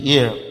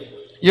year.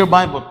 Your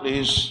Bible,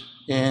 please,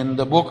 in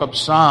the book of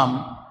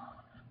Psalm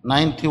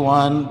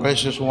 91,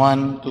 verses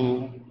 1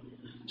 to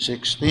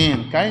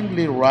 16.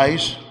 Kindly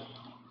rise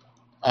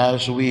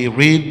as we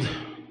read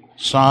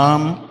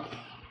Psalm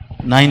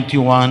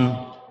 91.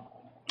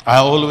 I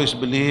always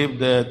believe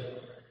that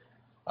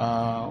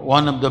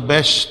one of the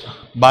best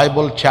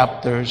Bible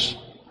chapters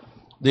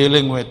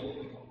dealing with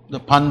the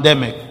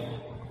pandemic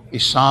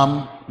is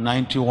Psalm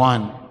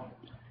 91.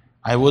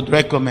 I would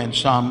recommend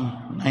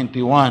Psalm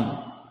 91.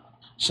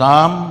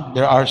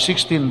 There are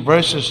 16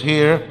 verses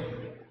here,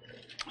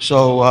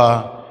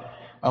 so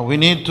we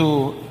need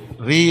to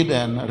read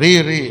and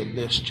reread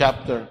this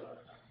chapter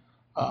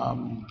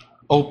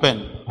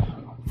open.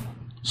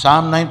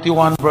 Psalm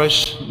 91,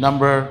 verse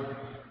number,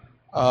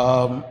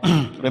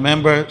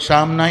 remember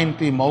Psalm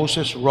 90,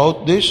 Moses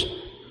wrote this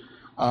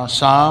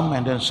Psalm,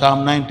 and then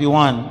Psalm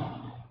 91,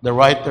 the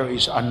writer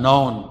is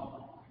unknown.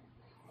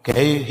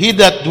 Okay, he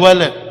that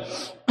dwelleth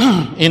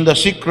in the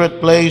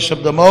secret place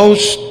of the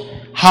Most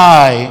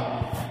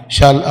High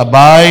shall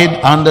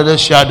abide under the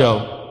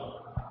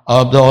shadow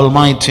of the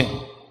Almighty.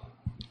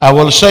 I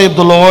will say of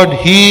the Lord,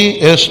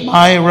 He is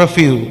my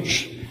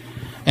refuge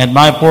and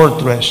my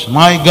fortress,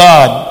 my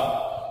God,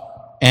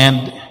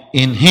 and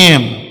in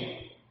Him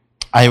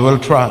I will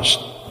trust.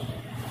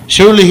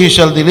 Surely He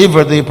shall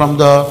deliver thee from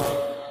the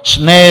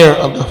snare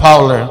of the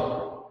fowler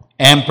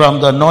and from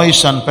the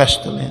noisome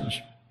pestilence.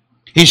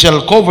 He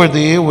shall cover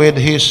thee with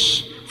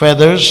His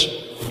feathers,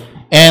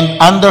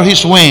 and under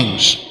His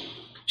wings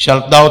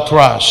shalt thou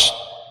trust.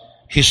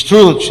 His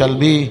truth shall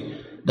be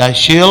thy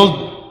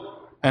shield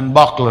and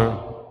buckler.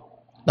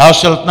 Thou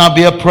shalt not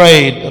be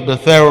afraid of the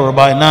terror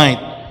by night,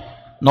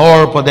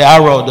 nor for the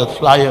arrow that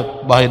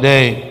flieth by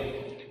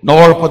day,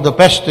 nor for the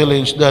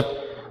pestilence that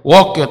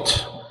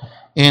walketh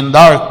in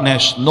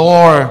darkness,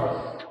 nor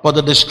for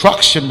the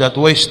destruction that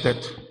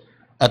wasteth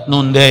at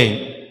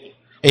noonday.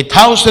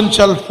 1,000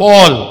 shall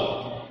fall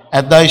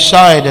at thy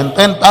side, and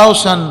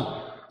 10,000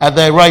 at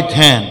thy right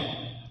hand,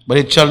 but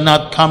it shall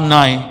not come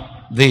nigh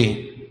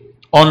thee.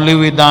 Only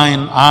with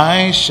thine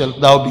eyes shalt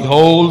thou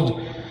behold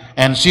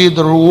and see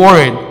the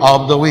reward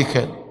of the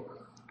wicked.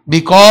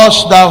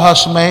 Because thou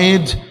hast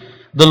made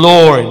the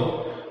Lord,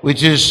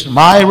 which is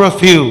my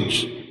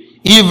refuge,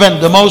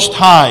 even the Most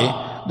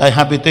High, thy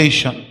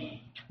habitation,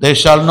 there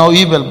shall no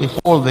evil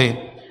befall thee,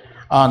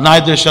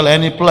 neither shall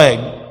any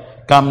plague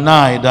come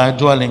nigh thy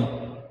dwelling.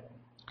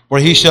 For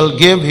He shall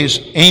give His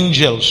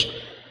angels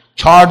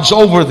charge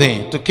over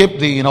thee, to keep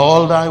thee in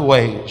all thy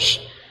ways.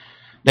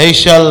 They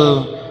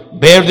shall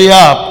bear thee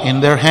up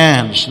in their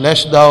hands,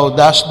 lest thou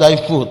dash thy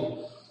foot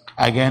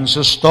against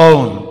a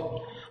stone.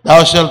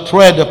 Thou shalt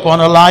tread upon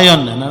a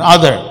lion and an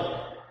adder.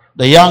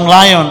 The young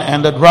lion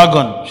and the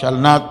dragon shall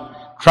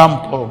not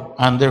trample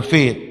under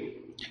feet.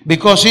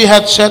 Because He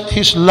hath set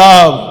His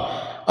love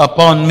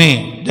upon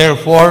me,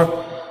 therefore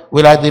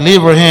will I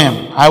deliver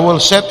him. I will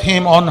set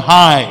him on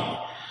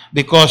high,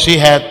 because he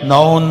hath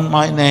known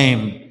my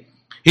name.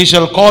 He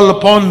shall call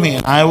upon me,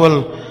 and I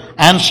will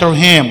answer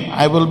him.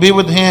 I will be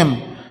with him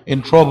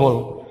in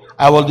trouble.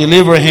 I will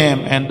deliver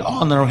him and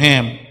honor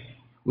him.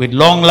 With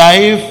long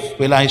life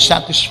will I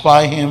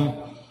satisfy him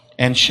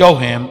and show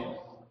him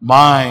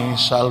my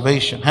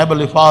salvation.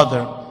 Heavenly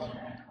Father,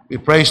 we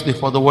praise Thee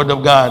for the Word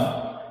of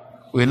God.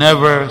 We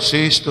never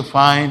cease to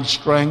find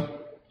strength,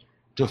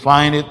 to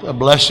find it a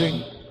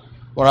blessing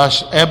for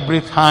us every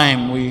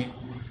time we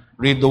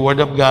read the Word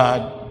of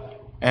God.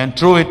 And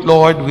through it,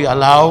 Lord, we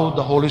allow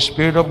the Holy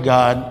Spirit of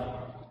God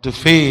to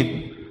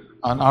feed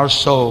on our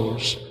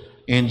souls.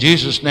 In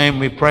Jesus' name,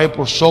 we pray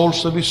for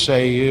souls to be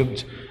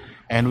saved,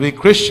 and we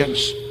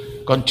Christians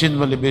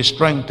continually be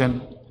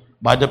strengthened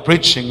by the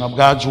preaching of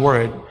God's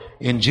Word.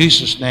 In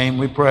Jesus' name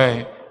we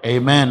pray.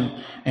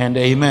 Amen and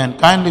amen.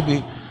 Kindly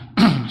be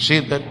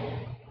seated.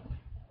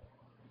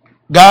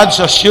 God's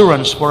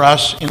assurance for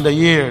us in the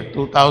year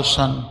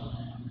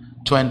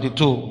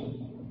 2022.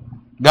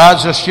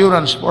 God's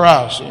assurance for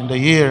us in the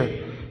year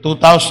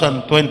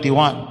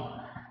 2021.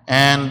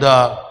 And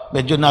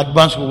medyo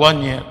na-advance ko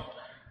 1 year,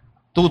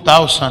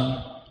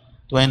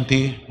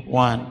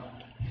 2021.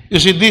 You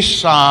see, this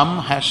psalm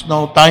has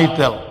no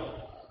title.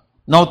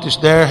 Notice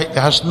there, it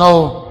has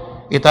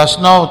no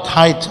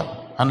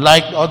title,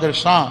 unlike the other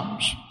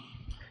psalms.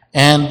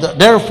 And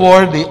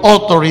therefore, the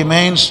author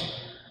remains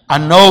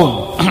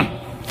unknown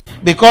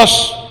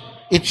because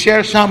it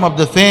shares some of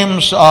the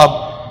themes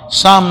of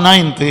Psalm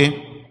 90.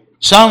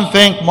 Some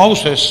think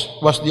Moses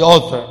was the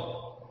author.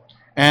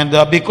 And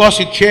because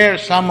it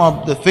shares some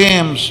of the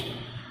themes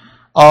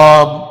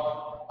of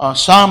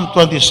Psalm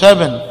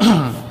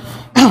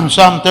 27,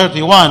 Psalm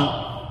 31,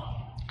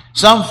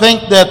 some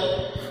think that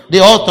the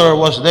author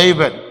was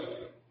David.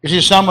 You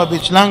see, some of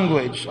its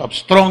language of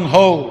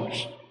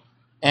strongholds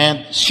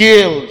and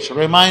shields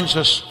reminds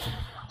us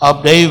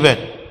of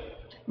David.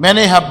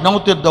 Many have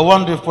noted the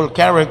wonderful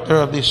character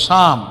of this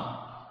psalm.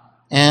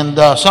 And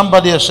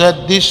somebody has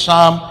said this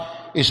psalm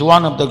is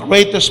one of the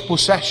greatest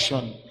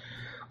possession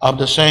of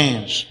the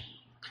saints.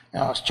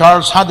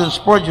 Charles Haddon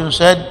Spurgeon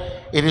said,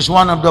 it is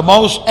one of the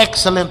most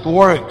excellent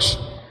works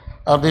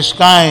of this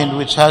kind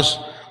which has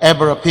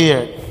ever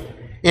appeared.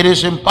 It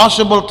is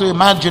impossible to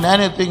imagine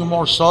anything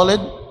more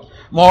solid,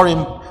 more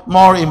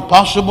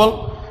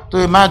impossible to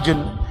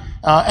imagine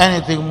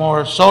anything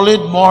more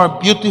solid, more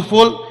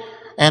beautiful,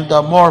 and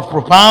more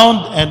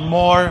profound, and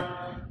more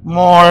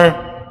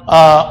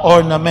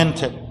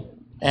ornamented.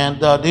 And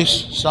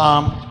this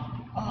Psalm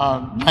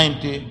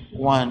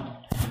 91.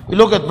 We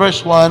look at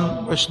verse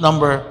 1, verse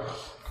number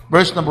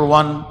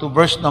 1 to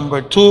verse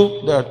number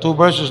 2. There are two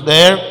verses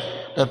there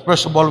that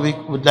first of all we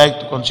would like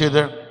to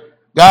consider.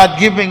 God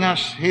giving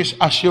us His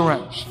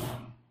assurance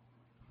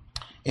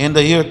in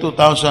the year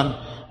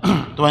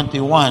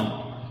 2021.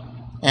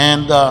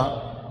 And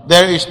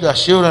there is the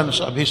assurance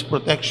of His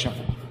protection.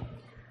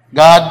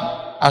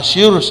 God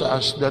assures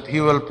us that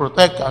He will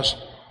protect us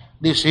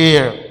this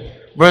year.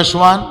 Verse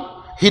 1,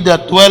 He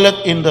that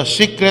dwelleth in the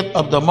secret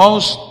of the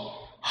Most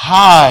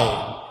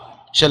High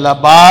shall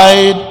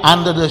abide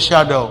under the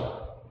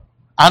shadow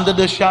of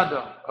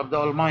the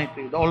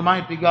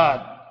Almighty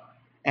God.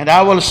 And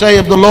I will say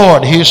of the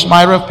Lord, He is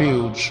my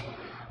refuge,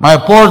 my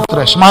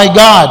fortress, my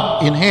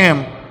God, in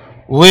Him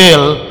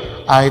will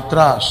I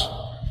trust.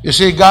 You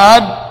see,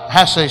 God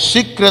has a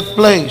secret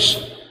place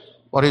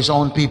for His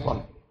own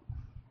people.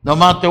 No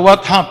matter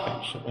what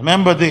happens,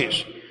 remember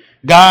this,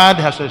 God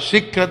has a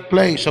secret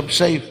place of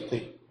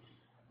safety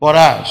for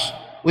us.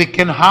 We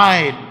can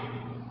hide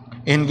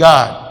in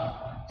God.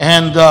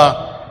 And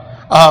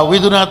we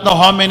do not know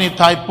how many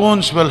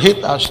typhoons will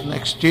hit us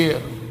next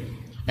year,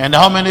 and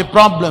how many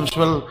problems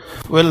will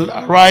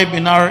arrive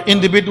in our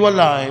individual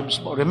lives.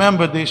 But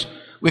remember this,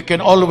 we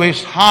can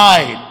always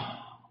hide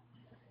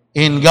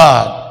in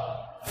God.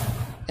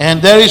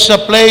 And there is a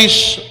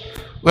place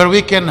where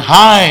we can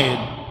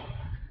hide,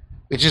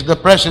 which is the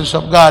presence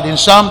of God. In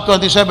Psalm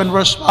 27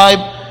 verse 5,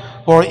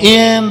 for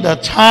in the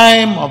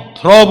time of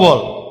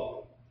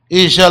trouble,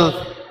 He shall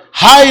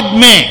hide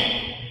me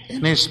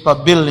in His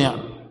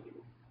pavilion,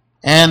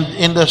 and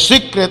in the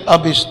secret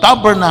of His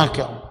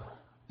tabernacle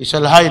He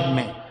shall hide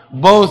me.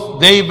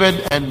 Both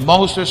David and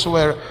Moses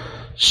were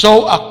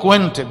so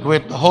acquainted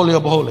with the Holy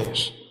of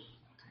Holies.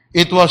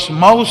 It was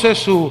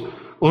Moses who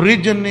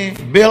originally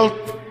built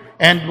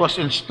and was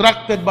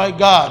instructed by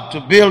God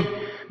to build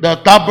the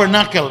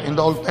tabernacle in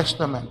the Old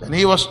Testament. And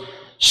he was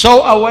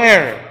so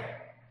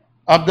aware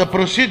of the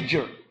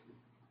procedure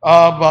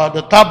of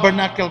the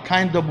tabernacle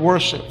kind of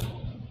worship.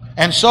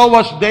 And so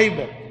was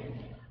David.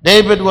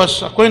 David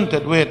was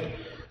acquainted with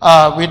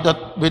the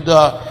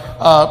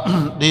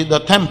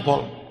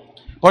temple.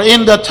 For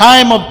in the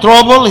time of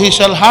trouble, He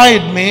shall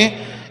hide me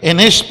in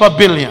His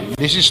pavilion.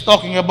 This is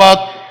talking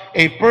about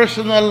a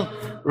personal,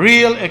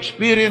 real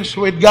experience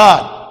with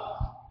God.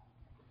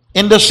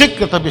 In the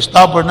secret of His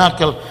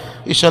tabernacle,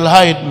 He shall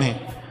hide me.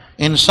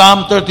 In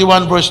Psalm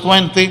 31 verse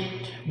 20,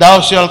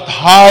 Thou shalt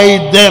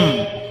hide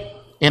them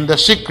in the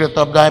secret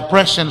of Thy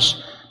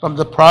presence from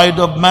the pride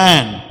of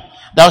man.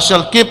 Thou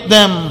shalt keep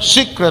them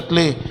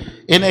secretly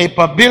in a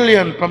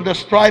pavilion from the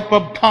strife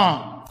of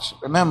tongues.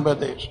 Remember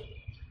this.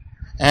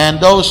 And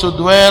those who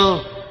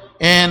dwell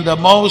in the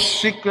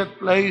most secret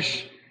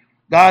place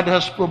God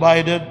has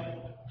provided.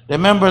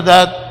 Remember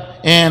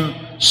that in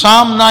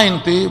Psalm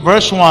 90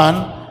 verse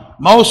 1,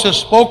 Moses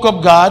spoke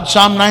of God.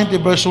 Psalm 90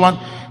 verse 1,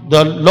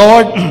 the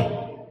Lord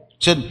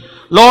said,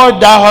 Lord,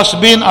 Thou hast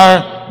been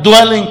our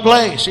dwelling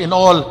place in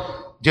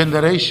all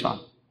generation.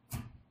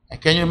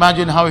 And can you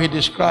imagine how he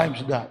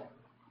describes that?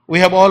 We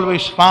have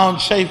always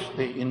found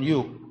safety in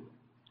You.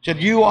 He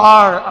said, You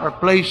are our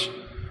place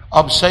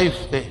of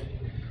safety.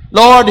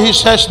 Lord, he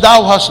says,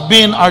 Thou hast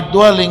been our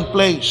dwelling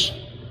place.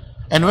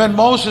 And when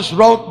Moses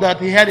wrote that,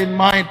 he had in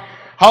mind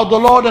how the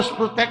Lord has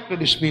protected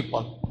His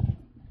people.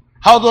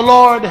 How the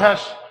Lord has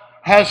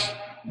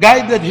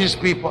guided His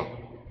people.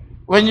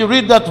 When you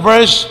read that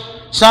verse,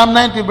 Psalm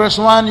 90 verse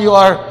 1, you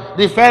are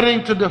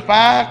referring to the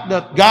fact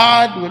that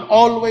God will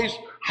always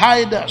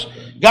hide us.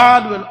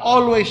 God will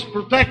always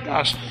protect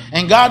us.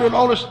 And God will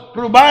always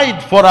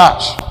provide for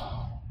us.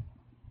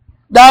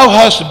 Thou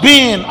hast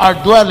been our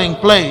dwelling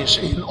place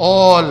in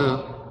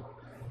all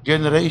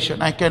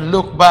generation. I can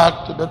look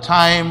back to the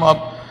time of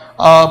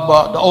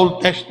the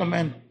Old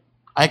Testament.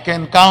 I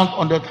can count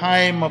on the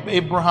time of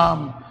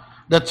Abraham,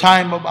 the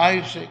time of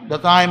Isaac, the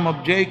time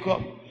of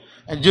Jacob,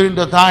 and during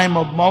the time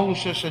of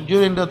Moses, and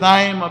during the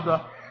time of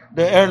the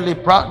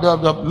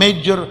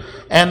major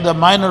and the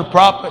minor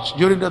prophets,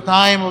 during the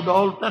time of the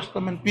Old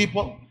Testament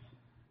people.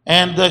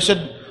 And they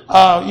said,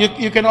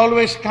 you can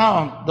always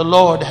count the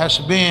Lord has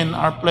been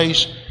our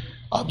place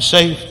of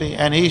safety,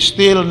 and He's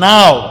still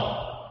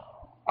now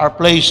our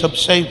place of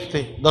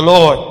safety, the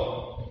Lord.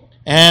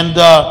 And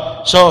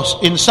so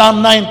in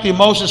Psalm 90,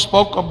 Moses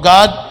spoke of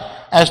God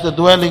as the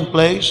dwelling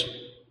place.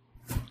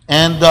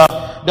 And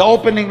the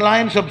opening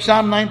lines of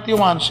Psalm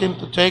 91 seem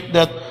to take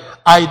that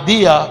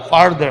idea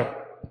farther.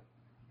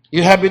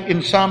 You have it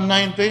in Psalm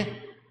 90,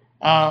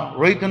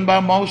 written by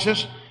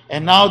Moses,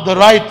 and now the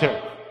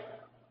writer.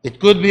 It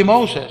could be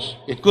Moses.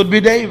 It could be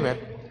David.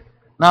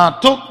 Now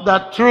took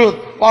that truth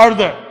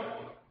farther.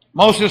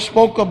 Moses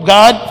spoke of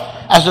God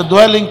as a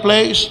dwelling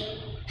place.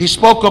 He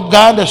spoke of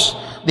God as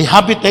the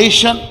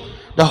habitation,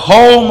 the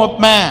home of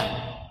man.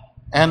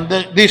 And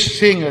this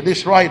singer,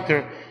 this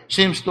writer,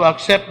 seems to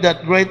accept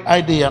that great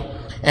idea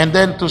and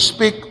then to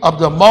speak of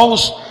the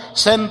most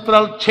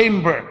central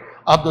chamber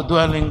of the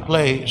dwelling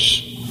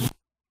place.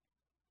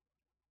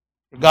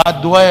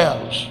 God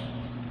dwells.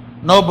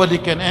 Nobody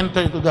can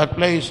enter into that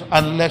place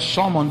unless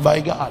summoned by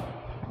God.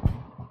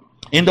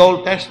 In the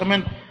Old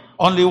Testament,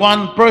 only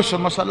one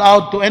person was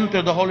allowed to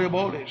enter the Holy of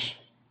Holies.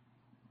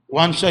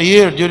 Once a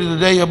year during the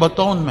Day of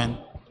Atonement.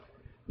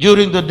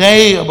 During the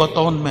Day of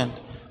Atonement,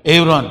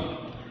 Aaron.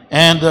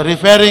 And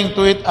referring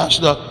to it as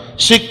the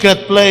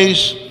secret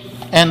place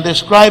and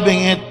describing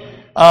it,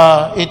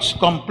 its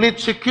complete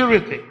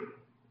security.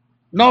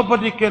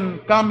 Nobody can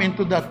come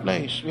into that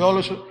place.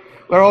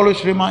 We're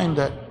always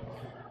reminded.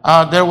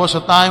 There was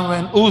a time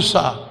when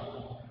Uzzah,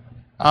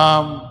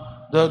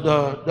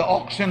 the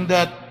oxen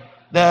that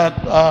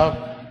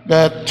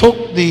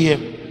took the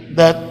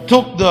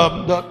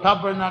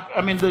tabernacle,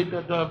 I mean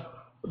the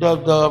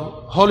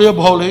Holy of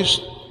Holies,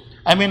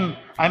 I mean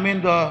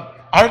the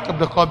Ark of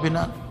the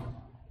Covenant.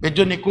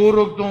 Medyo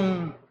nikurog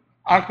tong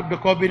Ark of the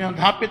Covenant,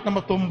 hapit na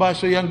matumba,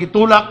 so yung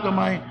gitulak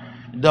kamay.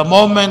 The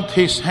moment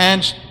his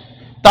hands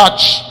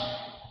touched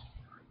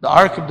the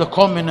Ark of the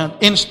Covenant,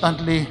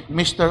 instantly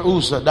Mr.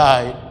 Uzzah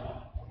died.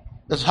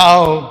 That's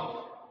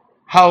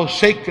how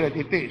sacred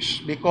it is,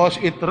 because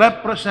it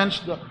represents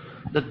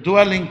the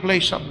dwelling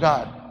place of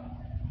God.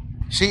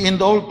 See, in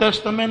the Old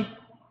Testament,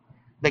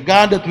 the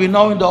God that we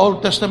know in the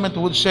Old Testament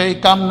would say,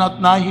 "Come not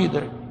nigh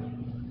hither."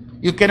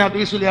 You cannot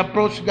easily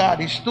approach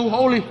God. He's too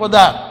holy for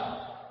that.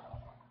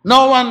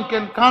 No one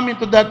can come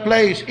into that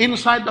place,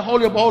 inside the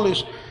Holy of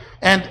Holies,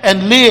 and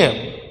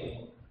live.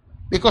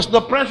 Because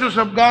the presence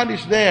of God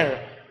is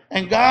there.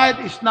 And God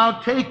is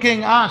now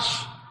taking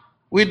us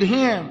with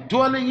Him,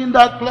 dwelling in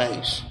that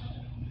place.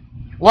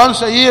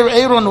 Once a year,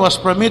 Aaron was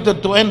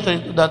permitted to enter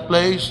into that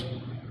place,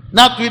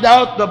 not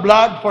without the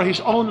blood for his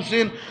own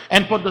sin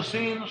and for the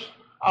sins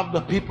of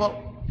the people.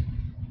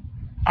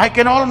 I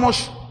can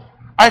almost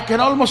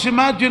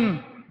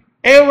imagine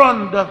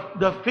Aaron,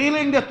 the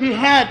feeling that he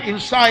had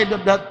inside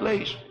of that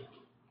place.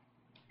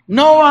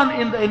 No one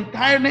in the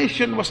entire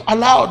nation was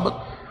allowed, but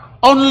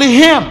only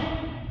him.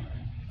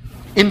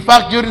 In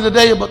fact, during the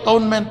Day of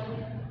Atonement,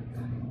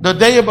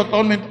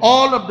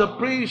 all of the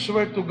priests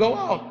were to go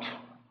out.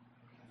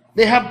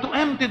 They have to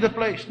empty the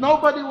place.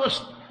 Nobody was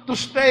to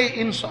stay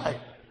inside.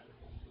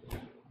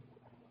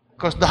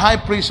 Because the high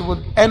priest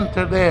would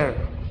enter there,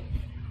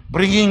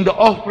 bringing the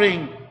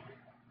offering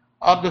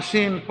of the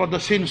sin for the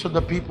sins of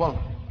the people.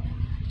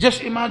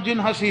 Just imagine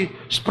as he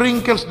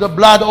sprinkles the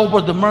blood over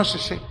the mercy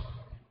seat.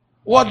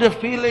 What a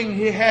feeling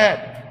he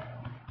had,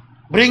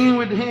 bringing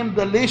with him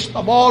the list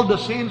of all the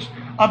sins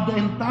of the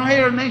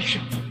entire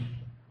nation.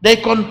 They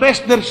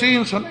confessed their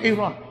sins on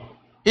Aaron.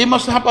 He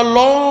must have a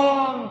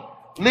long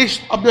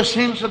list of the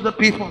sins of the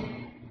people.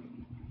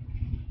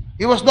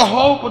 He was the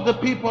hope of the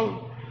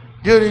people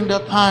during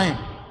that time.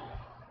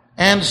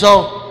 And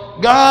so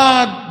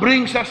God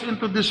brings us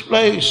into this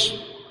place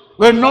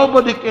where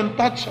nobody can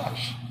touch us.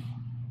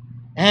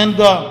 And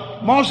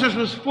Moses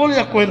was fully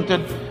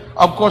acquainted,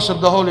 of course,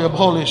 of the Holy of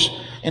Holies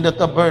in the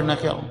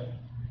tabernacle.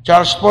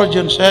 Charles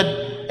Spurgeon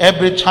said,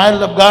 every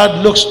child of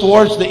God looks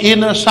towards the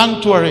inner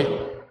sanctuary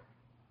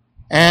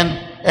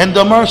and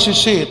the mercy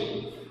seat.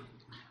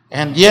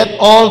 And yet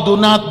all do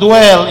not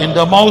dwell in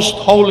the most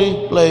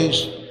holy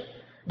place.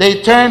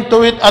 They turn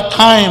to it at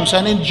times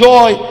and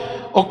enjoy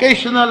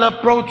occasional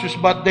approaches,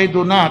 but they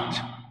do not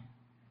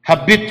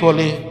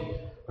habitually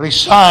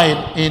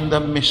reside in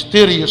the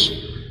mysterious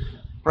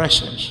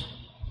presence.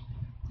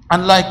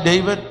 Unlike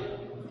David,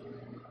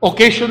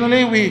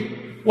 occasionally we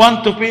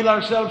want to feel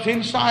ourselves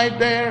inside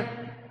there.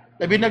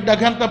 Labi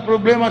nagdaghan ta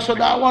problema, so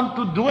I want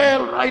to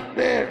dwell right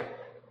there.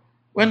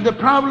 When the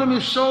problem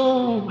is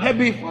so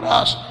heavy for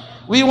us,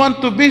 we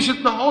want to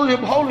visit the Holy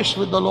of Holies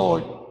with the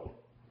Lord.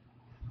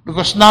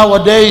 Because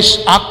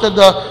nowadays, after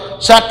the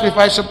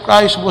sacrifice of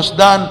Christ was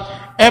done,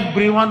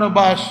 every one of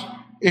us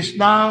is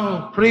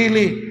now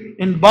freely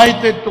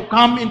invited to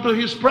come into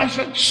His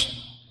presence.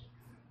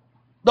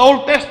 The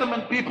Old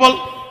Testament people,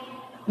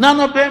 none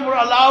of them were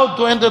allowed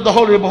to enter the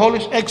Holy of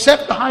Holies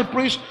except the high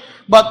priest.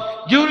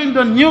 But during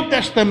the New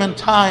Testament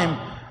time,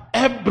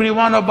 every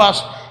one of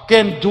us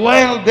can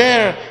dwell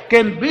there,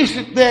 can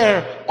visit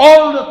there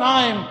all the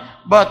time.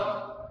 But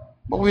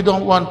we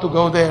don't want to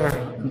go there,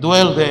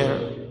 dwell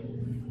there.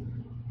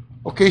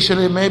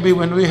 Occasionally, maybe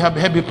when we have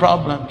heavy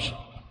problems.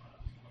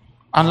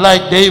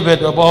 Unlike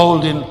David of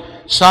old in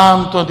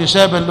Psalm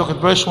 27, look at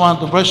verse 1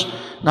 to verse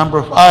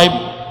number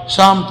 5.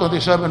 Psalm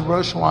 27,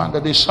 verse 1, the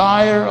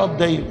desire of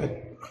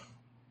David.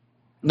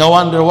 No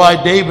wonder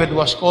why David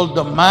was called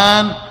the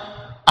man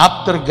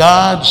after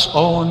God's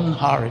own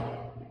heart.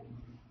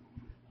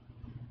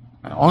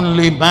 The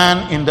only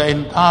man in the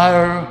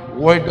entire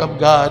Word of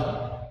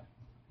God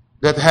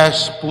that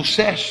has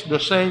possessed the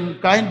same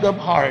kind of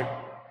heart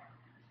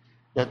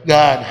that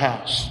God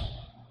has.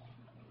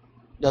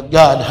 That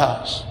God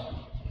has.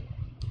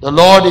 The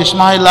Lord is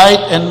my light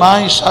and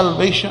my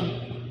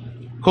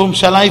salvation. Whom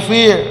shall I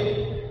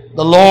fear?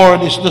 The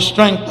Lord is the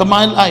strength of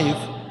my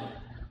life.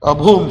 Of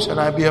whom shall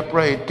I be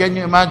afraid? Can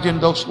you imagine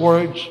those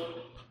words?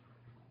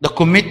 The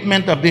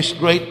commitment of this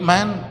great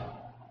man.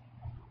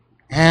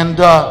 And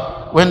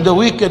when the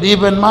wicked,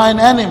 even mine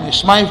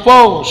enemies, my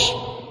foes,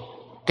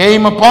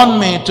 came upon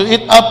me to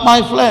eat up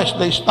my flesh,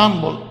 they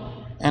stumbled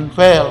and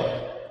fell.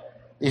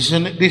 This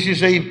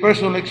is a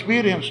personal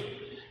experience.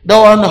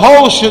 Though an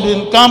host should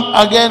encamp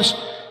against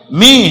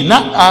me,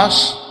 not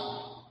us,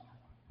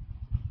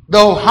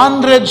 though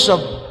hundreds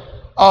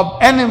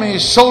of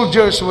enemies,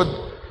 soldiers would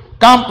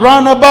camp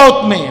round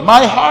about me,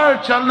 my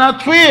heart shall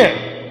not fear.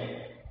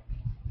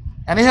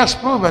 And he has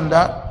proven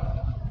that.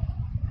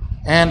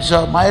 And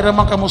so, mayroon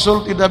man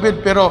kamusulti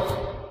David, pero,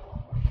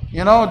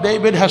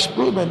 David has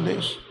proven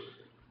this.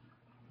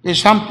 It's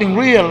something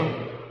real.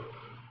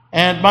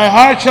 And my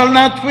heart shall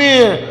not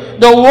fear.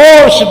 The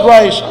war should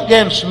rise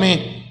against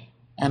me.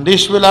 And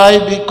this will I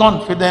be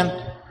confident.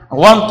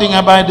 One thing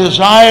have I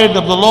desired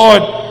of the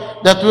Lord,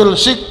 that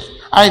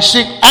I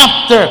seek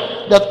after,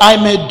 that I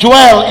may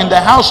dwell in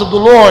the house of the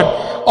Lord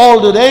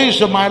all the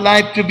days of my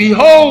life, to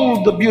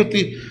behold the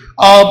beauty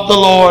of the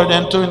Lord,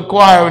 and to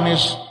inquire in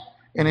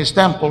his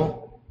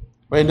temple.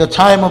 For in the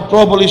time of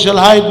trouble he shall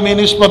hide me in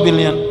his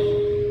pavilion,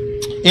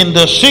 in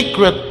the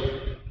secret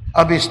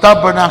of his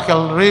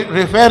tabernacle,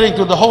 referring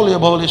to the Holy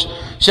of Holies,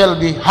 shall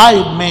he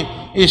hide me.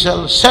 He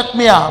shall set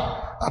me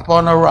up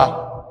upon a rock.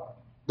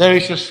 There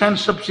is a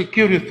sense of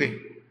security.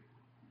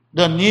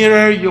 The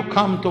nearer you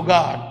come to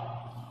God,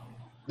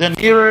 the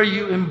nearer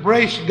you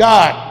embrace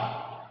God,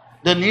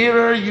 the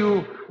nearer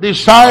you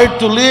desire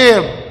to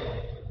live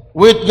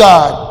with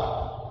God,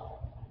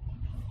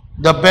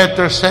 the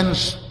better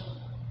sense,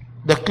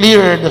 the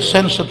clearer the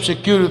sense of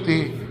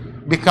security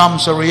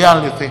becomes a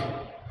reality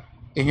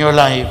in your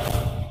life.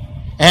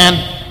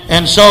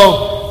 And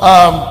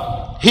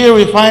so here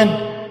we find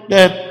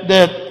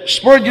that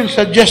Spurgeon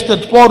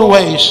suggested 4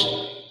 ways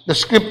the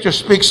Scripture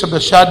speaks of the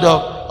shadow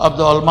of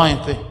the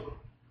Almighty.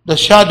 The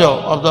shadow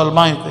of the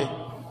Almighty.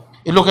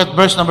 You look at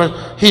verse number,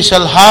 he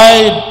shall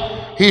abide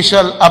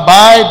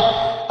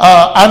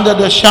under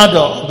the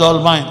shadow of the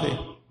Almighty.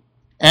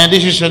 And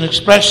this is an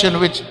expression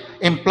which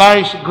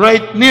implies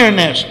great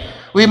nearness.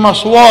 We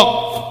must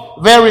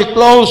walk very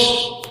close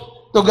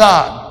to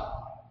God.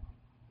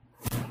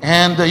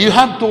 And you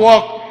have to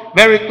walk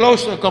very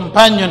close to a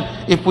companion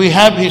if we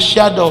have his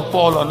shadow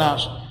fall on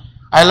us.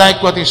 I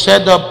like what he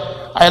said of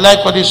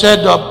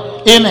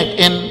Enoch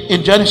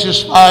in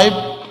Genesis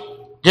 5.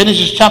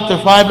 Genesis chapter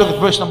 5, look at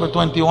verse number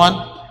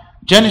 21.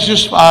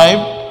 Genesis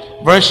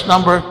 5, verse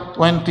number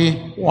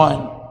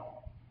 21.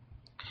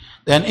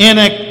 Then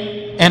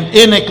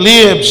Enoch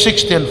lived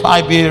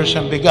 65 years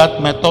and begot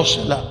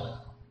Methuselah.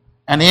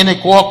 And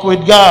Enoch walked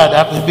with God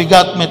after he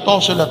begot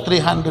Methuselah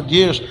 300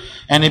 years,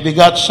 and he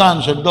begot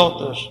sons and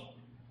daughters.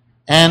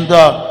 And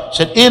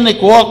said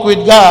Enoch walked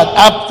with God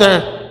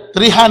after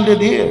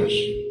 300 years.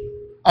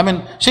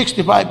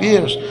 65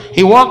 years.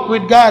 He walked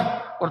with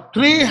God for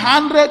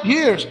 300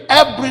 years,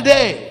 every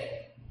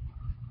day.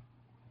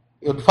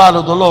 He would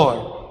follow the Lord.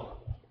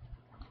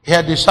 He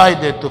had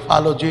decided to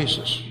follow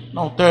Jesus.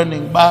 No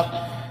turning back,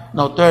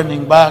 no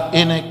turning back.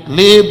 Enoch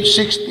lived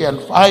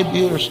 65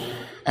 years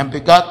and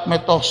begot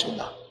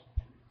Methuselah.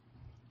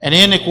 And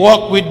Enoch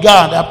walked with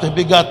God after he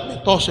begot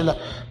Methuselah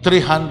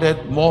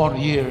 300 more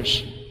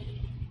years.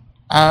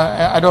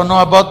 I don't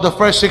know about the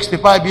first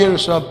 65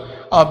 years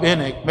of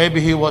Enoch.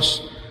 Maybe he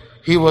was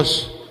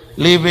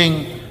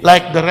living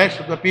like the rest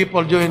of the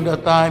people during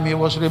that time. He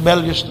was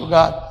rebellious to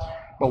God.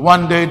 But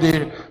one day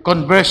the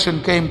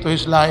conversion came to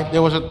his life.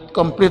 There was a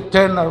complete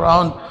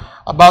turnaround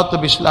about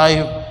of his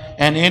life.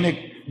 And Enoch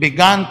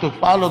began to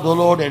follow the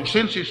Lord. And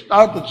since he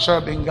started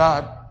serving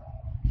God,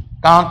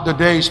 count the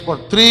days, for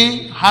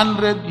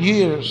 300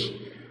 years,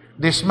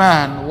 this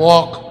man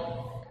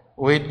walked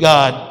with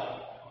God.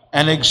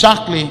 And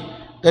exactly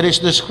that is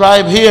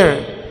described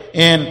here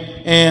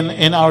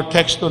in our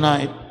text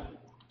tonight.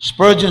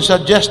 Spurgeon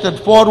suggested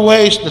 4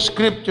 ways the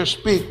Scripture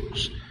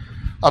speaks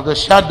of the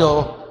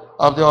shadow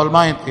of the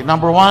Almighty.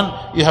 Number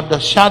 1, you have the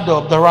shadow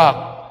of the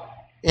rock.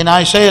 In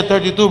Isaiah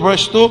 32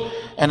 verse 2,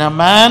 and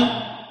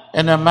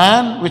a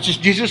man, which is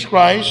Jesus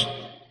Christ,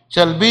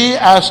 shall be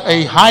as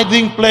a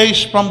hiding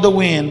place from the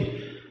wind,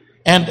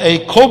 and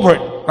a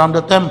covert from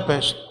the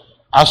tempest,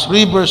 as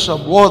rivers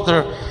of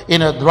water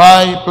in a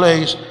dry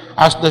place,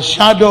 as the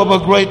shadow of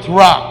a great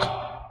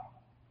rock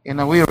in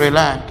a weary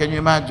land. Can you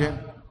imagine?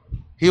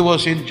 He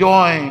was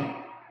enjoying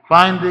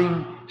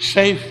finding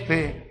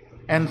safety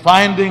and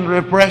finding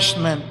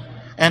refreshment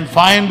and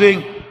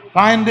finding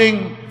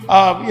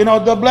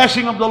the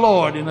blessing of the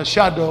Lord in the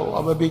shadow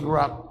of a big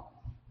rock.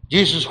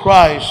 Jesus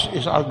Christ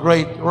is our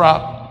great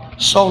rock,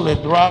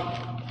 solid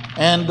rock.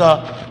 And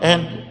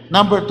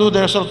number 2,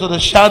 there's also the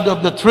shadow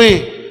of the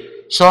tree.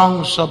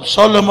 Song of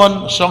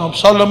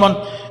Solomon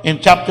in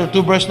chapter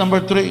 2 verse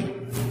number 3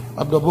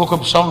 of the book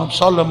of Song of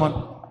Solomon.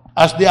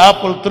 As the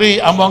apple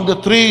tree among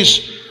the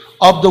trees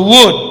of the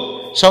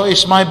wood, so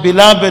is my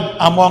beloved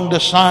among the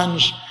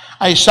sons.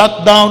 I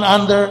sat down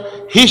under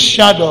his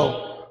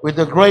shadow with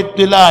a great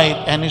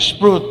delight, and his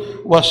fruit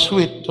was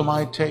sweet to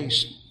my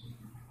taste.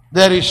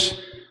 There is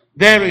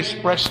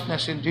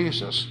freshness in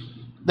Jesus.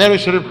 There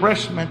is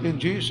refreshment in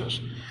Jesus.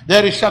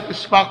 There is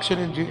satisfaction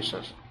in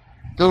Jesus.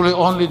 Truly,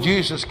 only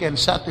Jesus can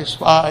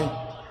satisfy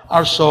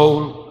our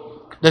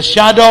soul. The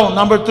shadow,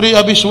 number 3,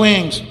 of His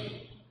wings.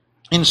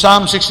 In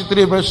Psalm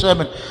 63, verse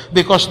 7,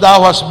 because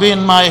Thou hast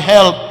been my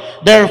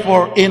help,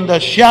 therefore in the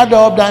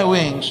shadow of Thy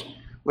wings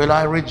will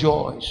I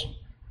rejoice.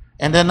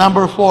 And then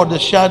number 4, the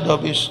shadow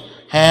of His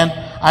hand.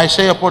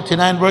 Isaiah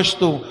 49, verse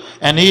 2,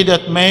 and He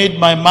that made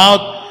my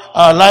mouth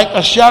like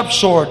a sharp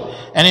sword,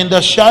 and in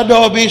the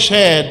shadow of His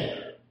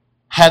head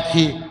hath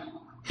He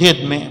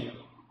hid me.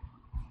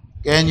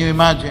 Can you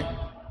imagine?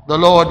 The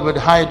Lord would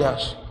hide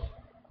us.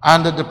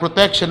 Under the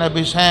protection of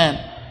His hand,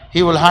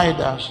 He will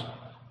hide us.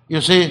 You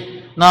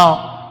see,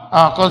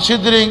 now,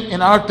 considering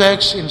in our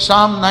text, in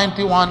Psalm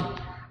 91,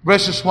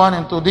 verses 1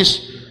 and 2,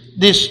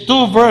 these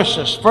two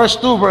verses, first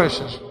two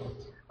verses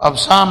of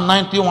Psalm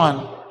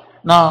 91,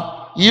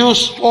 now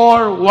use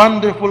 4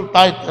 wonderful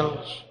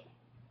titles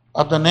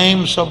of the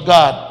names of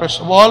God.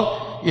 First of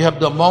all, you have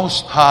the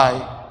Most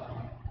High.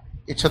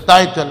 It's a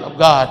title of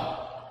God.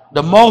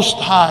 The Most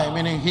High,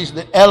 meaning He's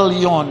the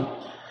Elyon,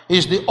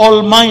 He's the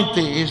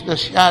Almighty, He's the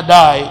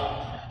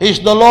Shaddai, He's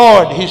the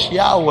Lord, He's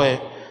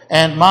Yahweh.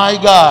 And my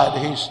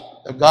God, He's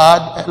the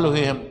God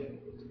Elohim,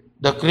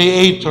 the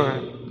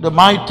Creator, the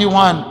Mighty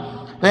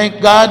One.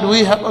 Thank God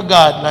we have a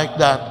God like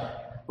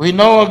that. We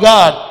know a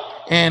God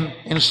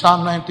in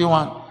Psalm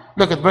 91.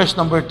 Look at verse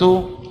number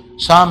 2,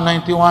 Psalm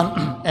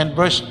 91 and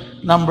verse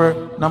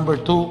number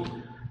 2.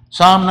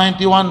 Psalm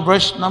 91,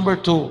 verse number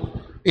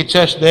 2. It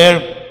says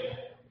there,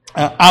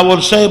 I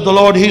will save the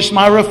Lord, He's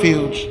my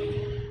refuge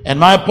and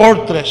my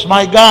fortress,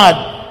 my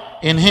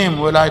God, in Him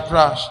will I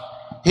trust.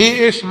 He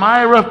is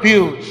my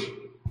refuge,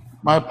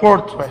 my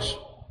fortress.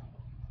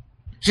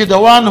 See, the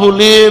one who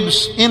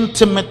lives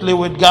intimately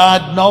with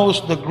God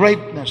knows the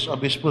greatness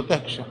of His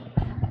protection.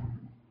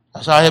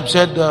 As I have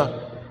said,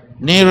 the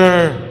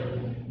nearer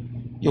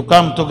you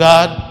come to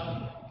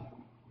God,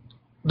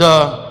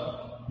 the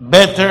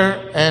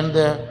better and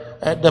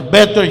the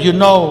better you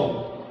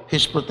know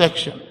His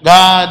protection.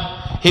 God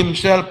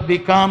Himself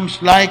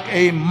becomes like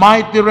a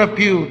mighty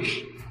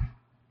refuge,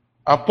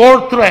 a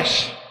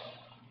fortress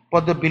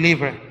for the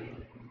believer.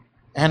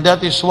 And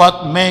that is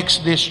what makes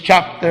this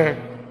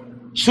chapter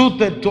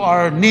suited to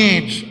our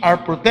needs, our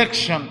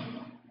protection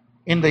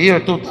in the year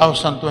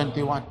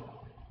 2021.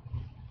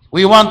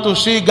 We want to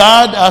see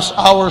God as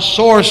our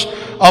source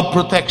of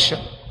protection.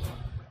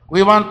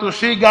 We want to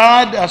see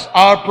God as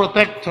our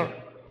protector,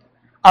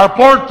 our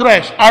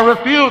fortress, our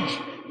refuge.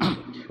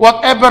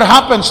 Whatever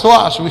happens to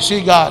us, we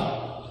see God.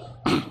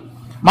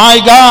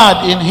 My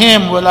God, in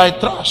Him will I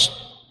trust.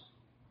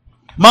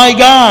 My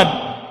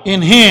God,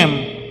 in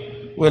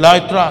Him will I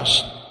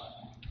trust.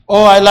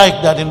 Oh, I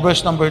like that in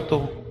verse number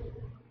 2.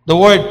 The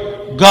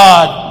word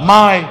God,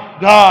 my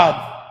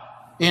God,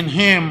 in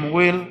Him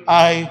will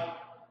I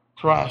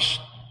trust.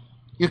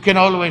 You can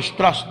always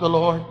trust the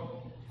Lord.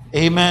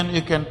 Amen.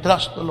 You can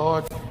trust the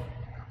Lord.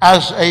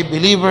 As a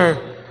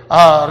believer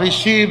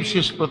receives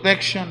His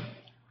protection,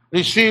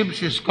 receives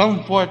His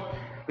comfort,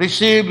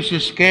 receives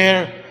His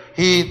care,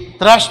 he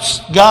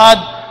trusts God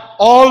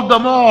all the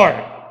more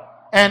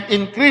and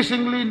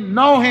increasingly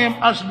know Him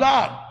as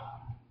God.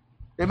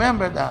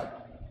 Remember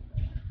that.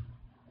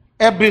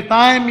 Every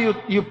time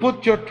you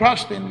put your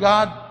trust in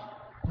God,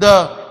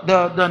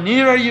 the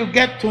nearer you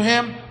get to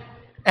Him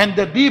and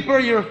the deeper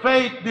your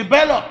faith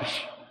develops.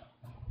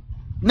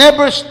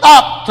 Never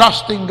stop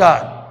trusting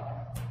God.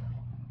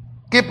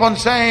 Keep on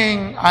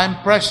saying,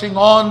 I'm pressing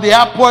on the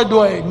upward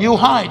way, new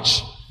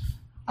heights.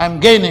 I'm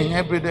gaining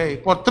every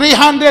day. For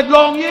 300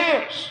 long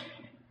years,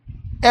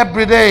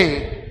 every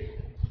day,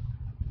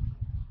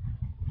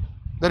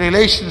 the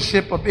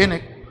relationship of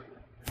Enoch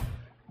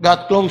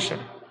got closer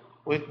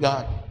with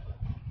God.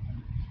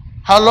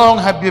 How long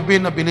have you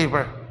been a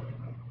believer?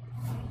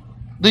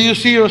 Do you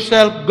see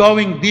yourself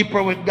going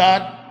deeper with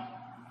God?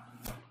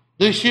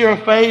 Do you see your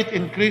faith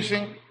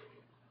increasing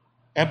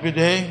every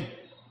day?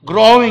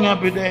 Growing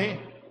every day?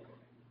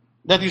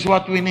 That is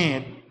what we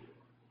need.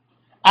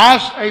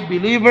 As a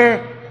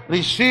believer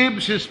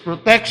receives His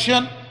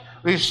protection,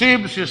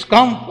 receives His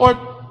comfort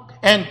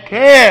and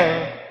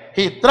care,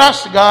 he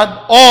trusts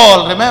God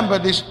all, remember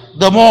this,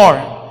 the more.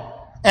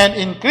 And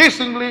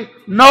increasingly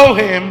know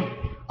Him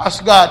as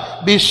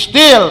God. Be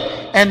still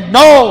and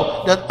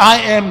know that I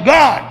am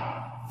God.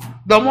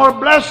 The more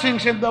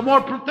blessings and the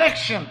more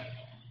protection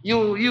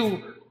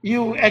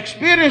you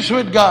experience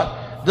with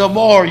God, the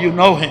more you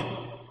know Him.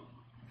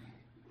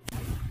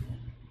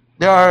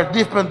 There are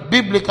different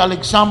biblical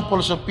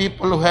examples of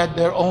people who had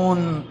their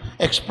own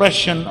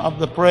expression of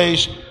the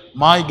phrase,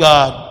 my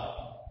God,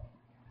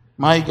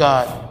 my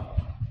God.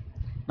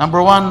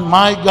 Number one,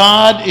 my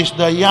God is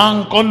the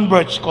young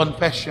convert's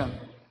confession.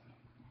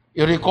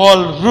 You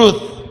recall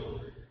Ruth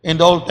in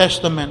the Old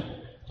Testament.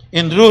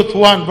 In Ruth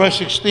 1 verse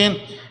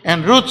 16,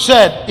 and Ruth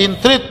said,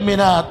 entreat me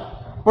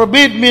not,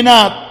 forbid me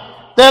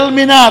not, tell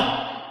me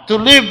not to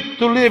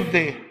live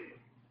thee.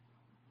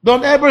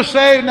 Don't ever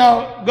say,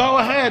 now, go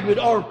ahead with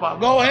Orpah.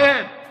 Go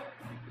ahead.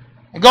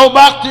 Go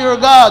back to your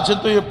gods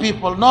and to your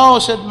people. No,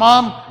 said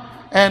Mom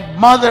and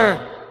Mother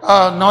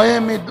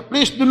Naomi,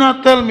 please do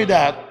not tell me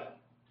that,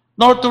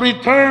 nor to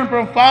return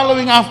from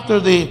following after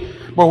thee.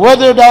 But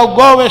whither thou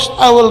goest,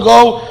 I will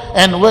go,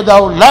 and where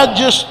thou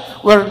lodgest,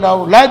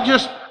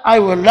 I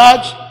will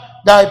lodge.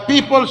 Thy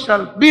people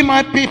shall be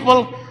my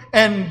people,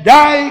 and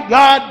thy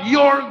God,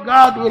 your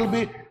God, will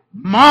be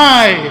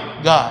my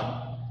God.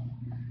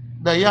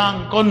 The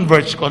young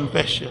convert's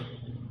confession.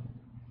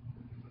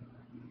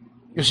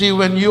 You see,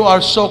 when you are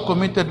so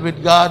committed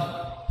with God,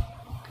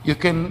 you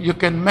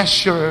can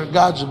measure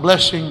God's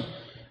blessing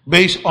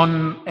based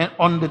on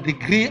the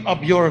degree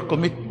of your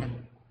commitment.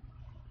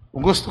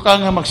 Kung gusto ka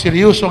nga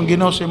magseryoso ang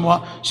Ginoo sa imo,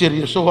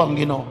 seryoso ang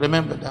Ginoo.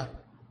 Remember that.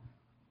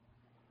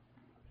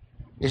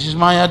 This is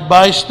my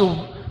advice to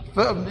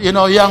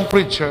young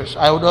preachers.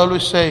 I would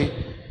always say,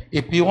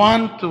 if you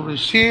want to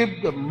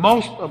receive the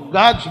most of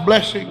God's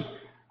blessing,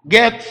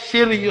 get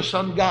serious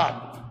on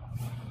God.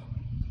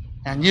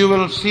 And you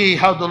will see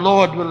how the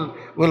Lord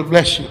will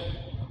bless you.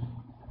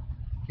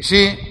 You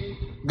see,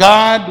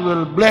 God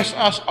will bless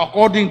us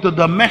according to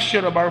the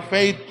measure of our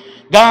faith.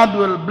 God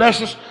will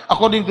bless us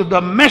according to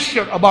the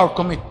measure of our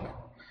commitment.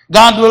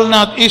 God will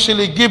not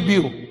easily give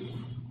you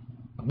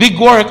big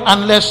work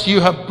unless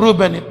you have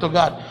proven it to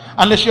God.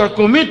 Unless you are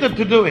committed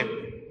to do it.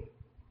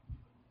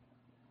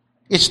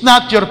 It's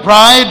not your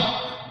pride.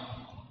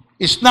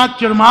 It's not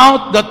your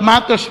mouth that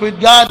matters with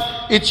God.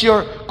 It's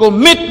your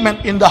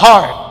commitment in the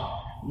heart.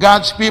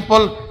 God's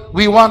people,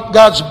 we want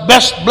God's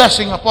best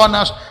blessing upon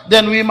us,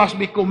 then we must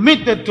be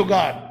committed to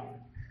God.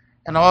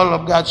 And all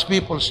of God's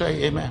people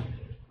say amen.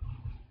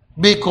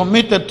 Be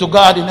committed to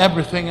God in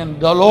everything, and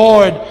the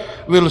Lord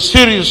will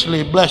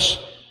seriously bless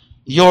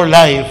your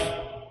life.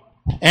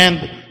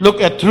 And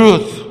look at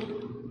Ruth.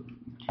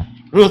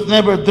 Ruth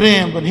never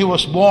dreamed when he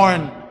was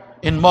born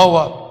in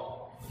Moab,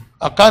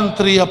 a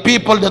country, a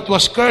people that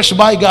was cursed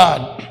by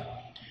God.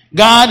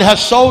 God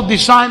has so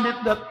designed it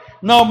that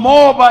no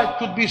Moabite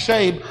could be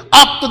saved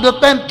up to the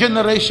 10th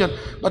generation.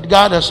 But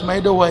God has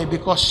made a way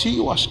because she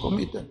was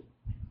committed.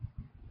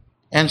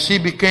 And she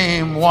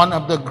became one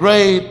of the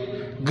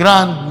great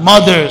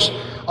grandmothers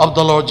of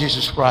the Lord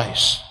Jesus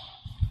Christ.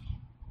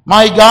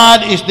 My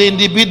God is the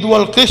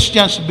individual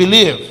Christians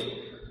believe.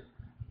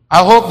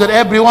 I hope that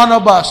every one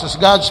of us as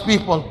God's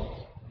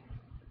people.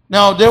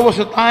 Now, there was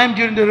a time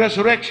during the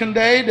resurrection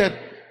day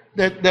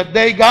that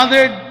they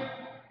gathered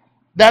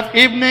that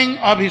evening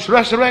of his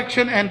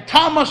resurrection, and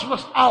Thomas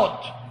was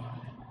out.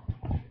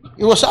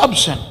 He was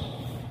absent.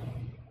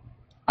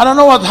 I don't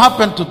know what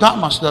happened to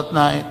Thomas that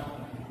night,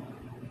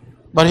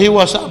 but he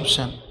was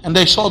absent. And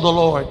they saw the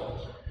Lord.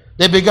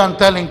 They began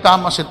telling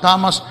Thomas, and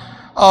Thomas,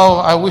 oh,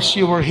 I wish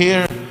you were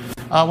here.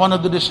 One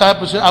of the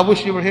disciples said, I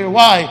wish you were here.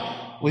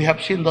 Why? We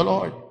have seen the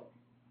Lord.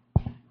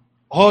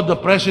 Oh, the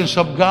presence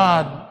of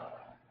God.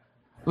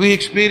 We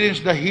experience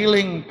the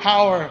healing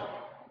power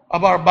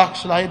of our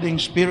backsliding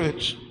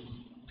spirits.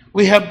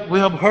 We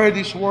have heard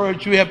His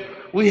words.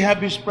 We have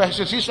His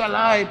presence. He's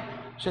alive.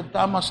 Said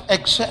Thomas,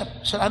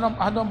 except. Said,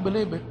 I don't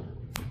believe it.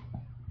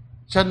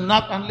 Said,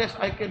 not unless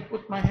I can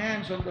put my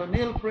hands on the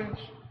nail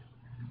prints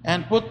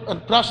and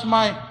trust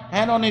my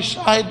hand on his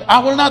side, I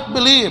will not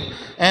believe.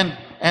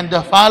 And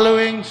the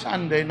following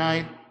Sunday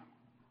night,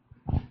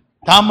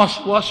 Thomas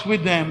was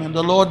with them, and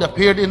the Lord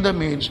appeared in the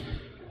midst.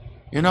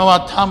 You know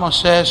what Thomas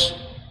says?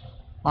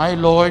 My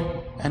Lord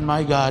and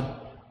my God.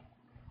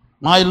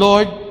 My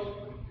Lord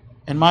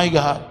and my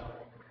God.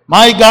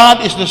 My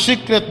God is the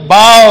secret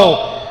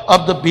vow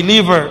of the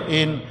believer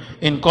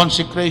in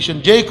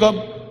consecration. Jacob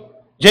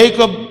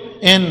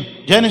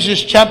in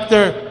Genesis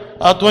chapter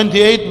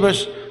 28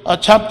 verse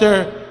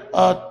chapter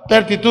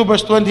 32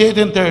 verse 28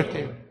 and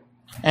 30.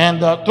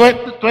 And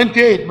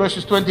 28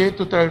 verses 28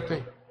 to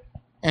 30.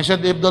 And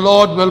said, if the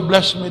Lord will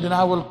bless me, then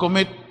I will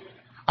commit.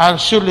 I'll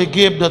surely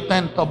give the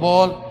tenth of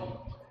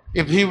all.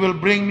 If He will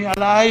bring me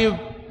alive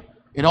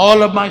in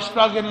all of my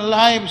struggle in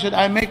life, said,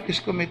 I make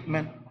this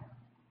commitment.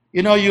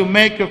 You know, you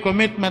make your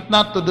commitment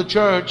not to the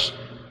church.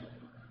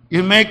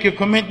 You make your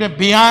commitment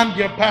beyond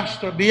your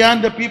pastor,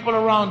 beyond the people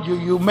around you.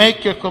 You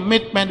make your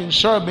commitment in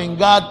serving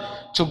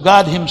God to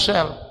God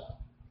Himself.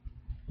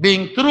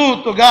 Being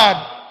true to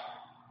God.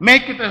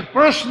 Make it a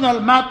personal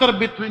matter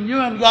between you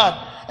and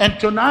God. And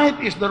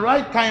tonight is the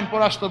right time for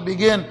us to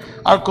begin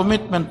our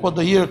commitment for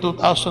the year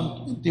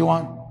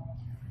 2021.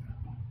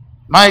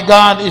 My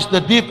God is the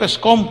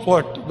deepest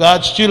comfort to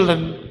God's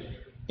children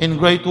in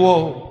great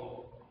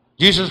woe.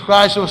 Jesus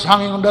Christ was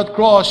hanging on that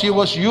cross. He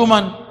was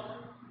human.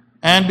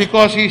 And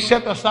because He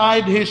set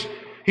aside His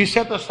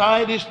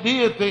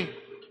deity,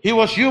 He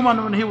was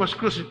human when He was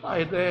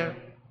crucified there.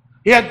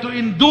 He had to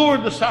endure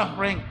the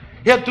suffering.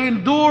 He had to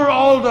endure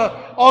all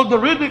the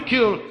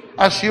ridicule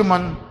as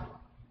human.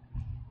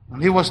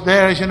 And He was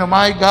there. He said,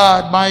 my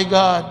God,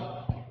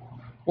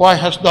 why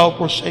hast Thou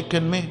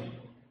forsaken me?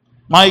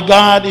 My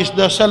God is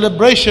the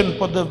celebration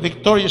for the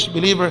victorious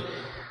believer,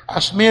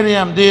 as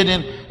Miriam did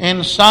in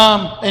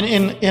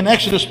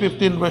Exodus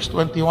 15 verse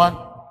 21.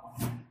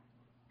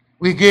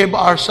 We give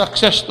our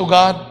success to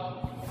God.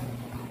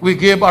 We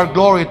give our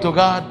glory to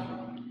God.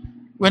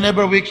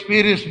 Whenever we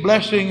experience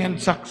blessing and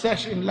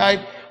success in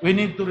life, we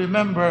need to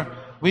remember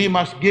we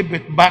must give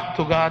it back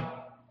to God.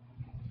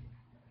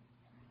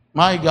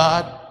 My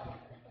God.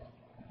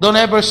 Don't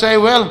ever say,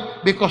 well,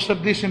 because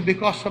of this and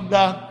because of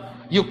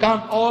that. You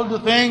count all the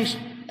things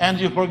and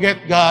you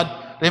forget God.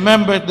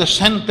 Remember, at the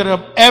center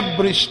of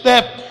every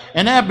step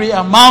and every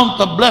amount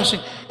of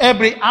blessing,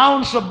 every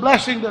ounce of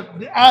blessing that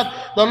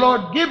the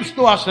Lord gives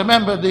to us,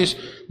 remember this,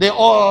 they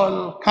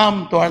all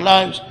come to our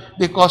lives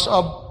because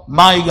of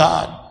my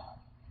God.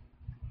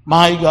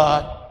 My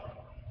God.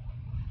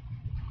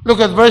 Look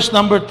at verse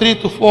number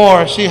 3 to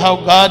 4. See how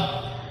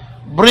God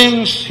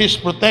brings His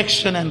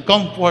protection and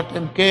comfort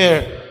and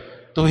care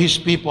to His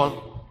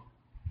people.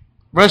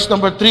 Verse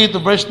number 3 to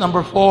verse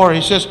number 4,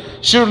 He says,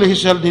 surely He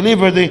shall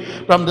deliver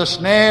thee from the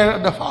snare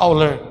of the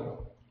fowler,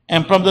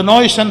 and from the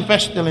noisome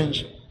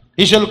pestilence.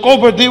 He shall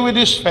cover thee with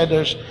His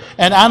feathers,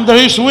 and under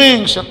His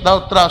wings shalt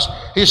thou trust.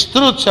 His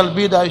truth shall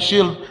be thy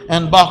shield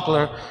and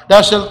buckler.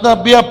 Thou shalt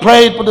not be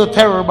afraid for the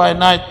terror by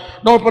night,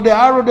 nor for the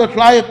arrow that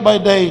flieth by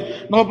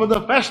day, nor for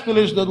the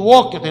pestilence that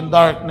walketh in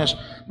darkness,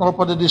 nor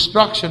for the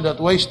destruction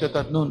that wasteth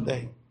at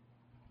noonday.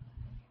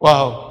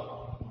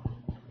 Wow.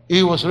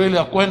 He was really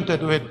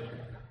acquainted with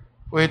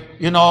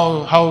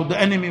how the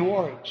enemy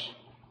works.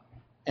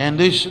 And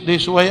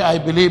this way, I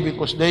believe it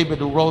was David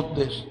who wrote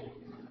this.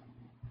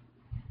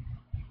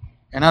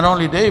 And not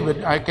only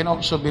David, I can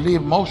also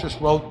believe Moses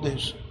wrote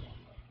this.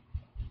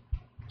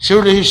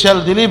 Surely He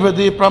shall deliver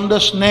thee from the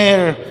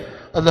snare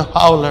of the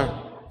fowler.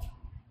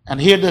 And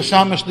here the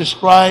psalmist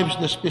describes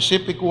the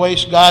specific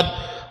ways God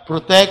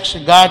protects,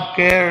 God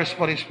cares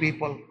for His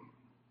people.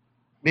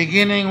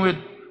 Beginning with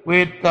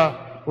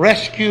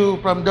rescue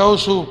from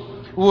those who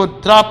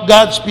would trap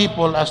God's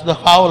people as the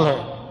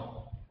fowler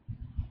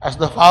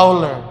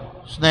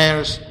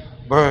snares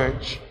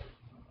birds.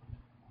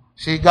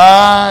 See,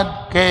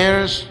 God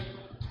cares.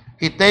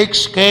 He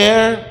takes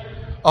care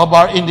of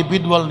our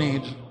individual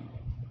needs.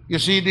 You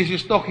see, this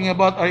is talking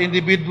about our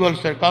individual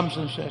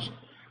circumstances,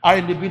 our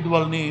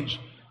individual needs.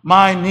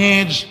 My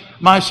needs,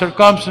 my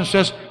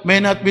circumstances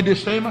may not be the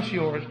same as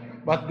yours,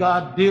 but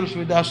God deals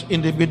with us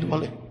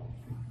individually.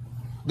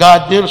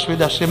 God deals with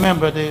us.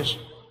 Remember this.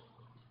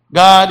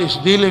 God is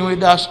dealing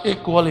with us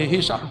equally.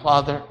 He's our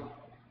Father.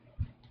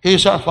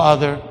 He's our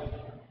Father.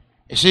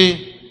 You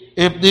see,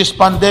 if this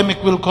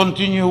pandemic will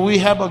continue, we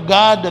have a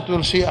God that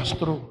will see us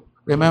through.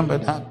 Remember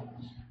that.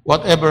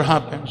 Whatever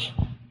happens.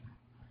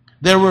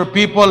 There were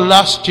people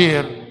last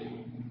year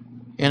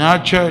in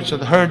our church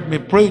that heard me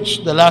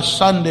preach the last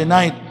Sunday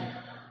night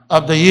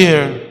of the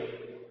year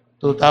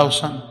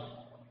 2000.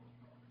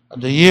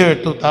 Of the year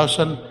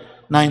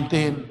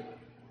 2019.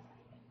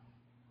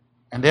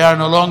 And they are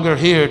no longer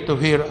here to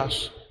hear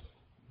us.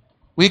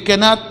 We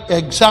cannot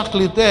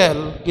exactly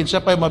tell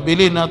kinsa pa'y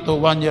mabili na to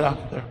 1 year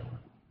after.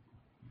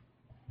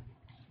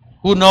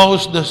 Who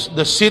knows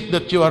the seat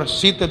that you are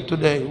seated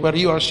today, where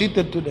you are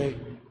seated today,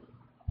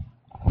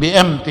 be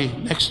empty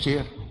next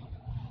year.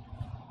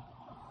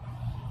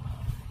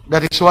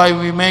 That is why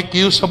we make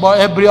use of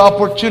every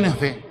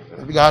opportunity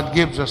that God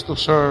gives us to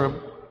serve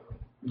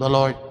the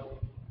Lord.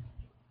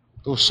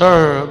 To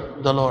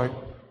serve the Lord.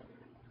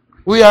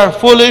 We are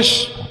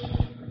foolish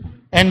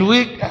and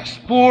weak as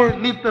poor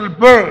little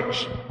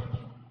birds,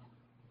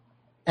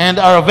 and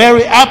are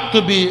very apt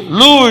to be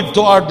lured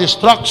to our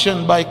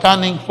destruction by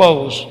cunning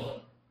foes.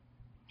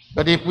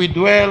 But if we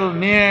dwell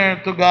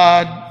near to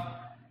God,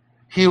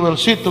 He will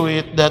see to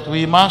it that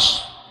the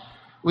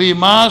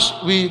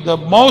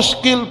most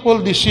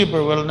skillful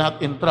deceiver will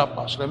not entrap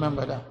us.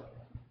 Remember that.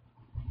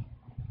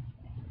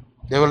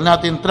 They will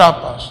not entrap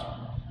us.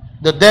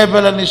 The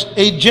devil and his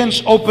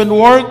agents open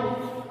work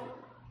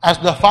as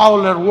the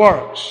fowler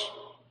works.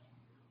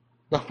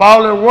 The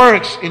fowler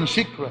works in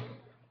secret.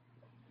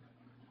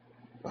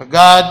 But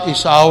God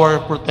is our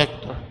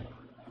protector.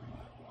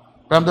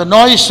 From the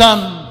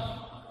noisome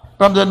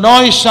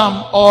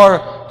or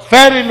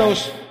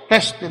perilous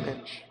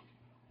pestilence.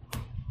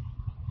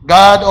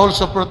 God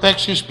also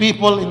protects His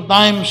people in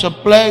times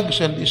of plagues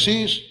and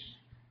disease.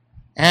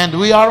 And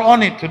we are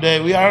on it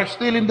today. We are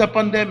still in the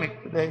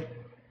pandemic today.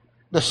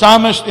 The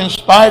psalmist,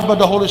 inspired by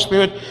the Holy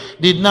Spirit,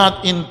 did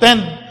not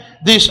intend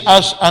this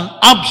as an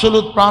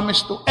absolute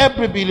promise to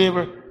every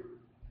believer,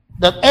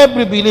 that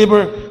every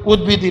believer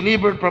would be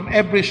delivered from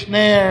every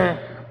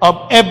snare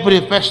of every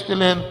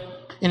pestilence.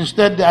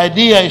 Instead, the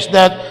idea is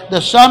that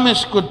the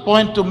psalmist could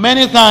point to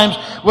many times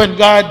when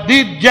God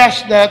did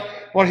just that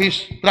for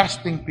His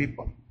trusting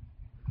people.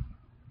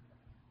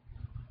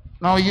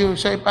 Now you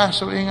say,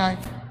 Pastor Ingay,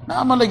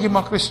 naman lagi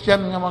mga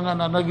Christian nga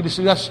mga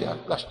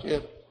nagdisgrasya last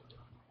year.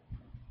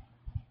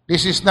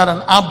 This is not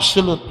an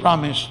absolute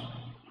promise,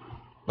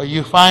 but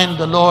you find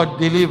the Lord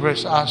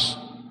delivers us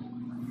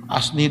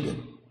as needed.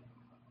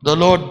 The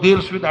Lord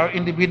deals with our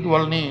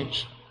individual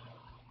needs.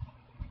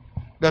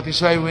 That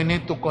is why we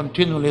need to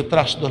continually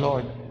trust the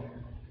Lord.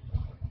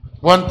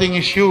 One thing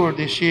is sure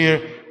this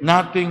year,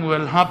 nothing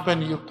will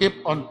happen. You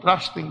keep on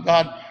trusting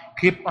God.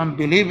 keep on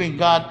believing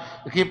God,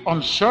 keep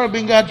on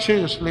serving God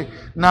seriously,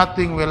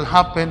 nothing will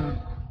happen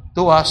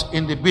to us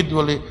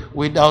individually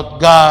without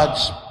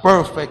God's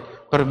perfect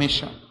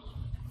permission.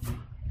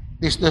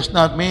 This does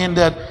not mean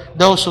that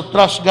those who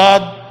trust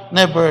God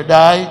never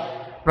die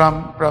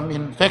from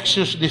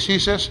infectious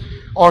diseases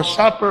or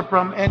suffer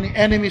from any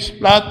enemy's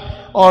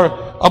plot. Or,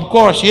 of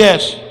course,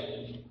 yes,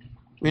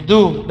 we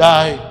do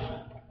die.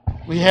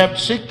 We have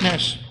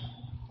sickness.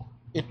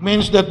 It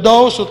means that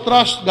those who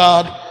trust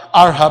God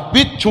are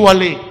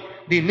habitually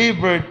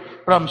delivered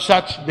from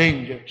such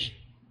dangers.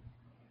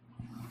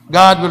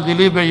 God will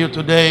deliver you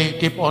today.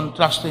 Keep on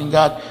trusting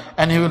God.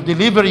 And He will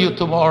deliver you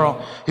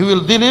tomorrow. He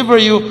will deliver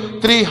you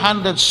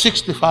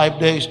 365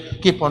 days.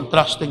 Keep on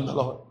trusting the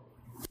Lord.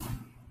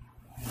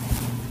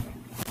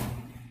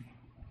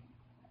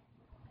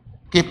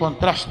 Keep on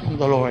trusting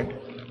the Lord.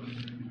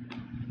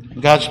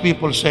 God's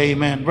people say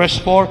amen. Verse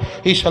 4,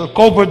 He shall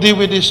cover thee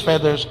with His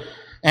feathers.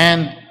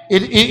 And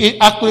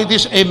actually it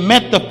is a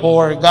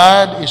metaphor.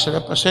 God is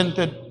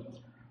represented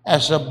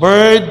as a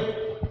bird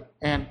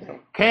and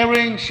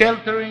carrying,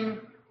 sheltering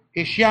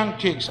His young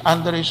chicks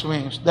under His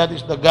wings. That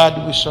is the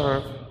God we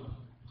serve.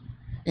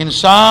 In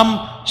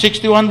Psalm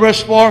 61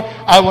 verse 4,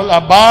 I will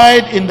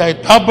abide in thy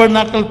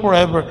tabernacle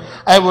forever.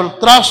 I will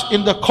trust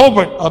in the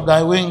covert of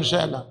thy wings,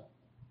 Selah.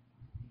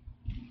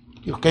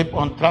 You keep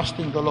on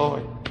trusting the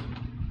Lord.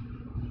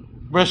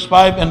 Verse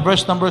 5 and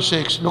verse number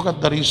 6, look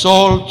at the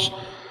results.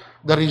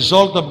 The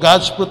result of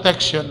God's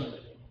protection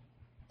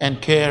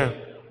and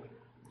care.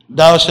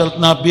 Thou shalt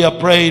not be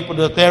afraid for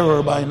the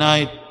terror by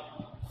night.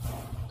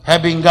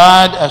 Having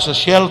God as a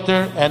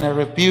shelter and a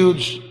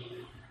refuge.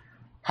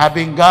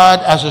 Having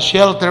God as a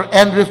shelter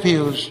and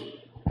refuge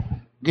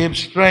gives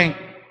strength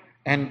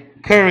and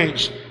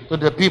courage to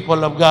the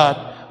people of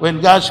God. When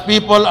God's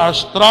people are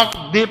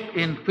struck deep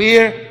in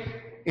fear,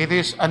 it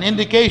is an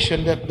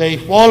indication that they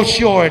fall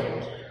short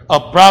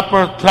of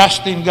proper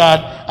trust in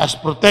God as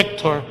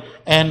protector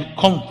and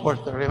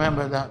comforter.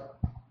 Remember that.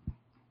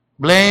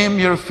 Blame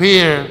your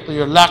fear to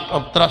your lack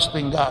of trust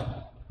in God.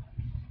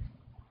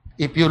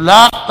 If you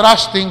lack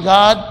trust in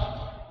God,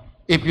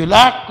 if you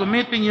lack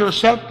committing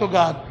yourself to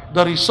God,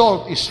 the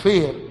result is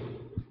fear.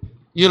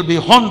 You'll be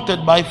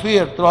haunted by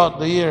fear throughout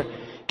the year.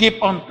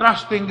 Keep on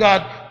trusting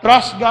God.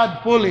 Trust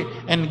God fully,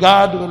 and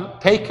God will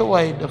take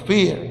away the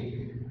fear.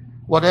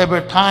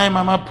 Whatever time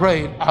I'm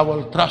afraid, I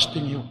will trust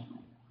in you.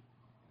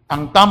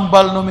 Ang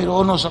tambal numero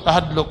 1 sa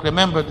kahadlok,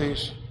 remember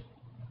this.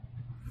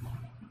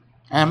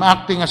 I'm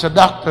acting as a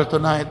doctor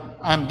tonight.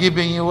 I'm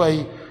giving you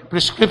a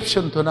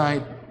prescription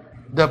tonight.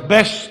 The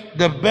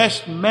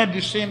best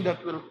medicine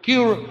that will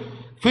cure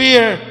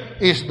fear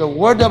is the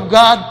Word of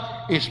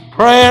God, is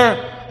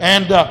prayer,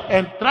 and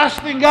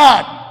trusting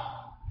God.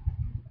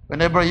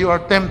 Whenever you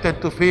are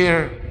tempted to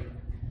fear,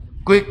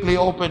 quickly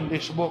open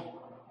this book.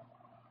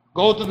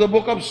 Go to the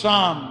book of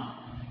Psalm,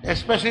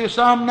 especially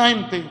Psalm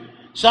 90,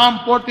 Psalm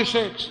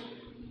 46,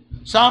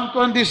 Psalm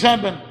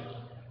 27.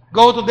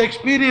 Go to the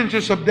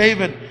experiences of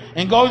David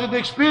and go to the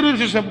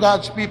experiences of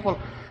God's people.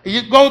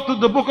 You go to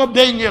the book of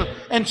Daniel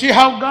and see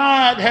how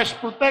God has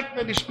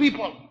protected His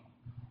people.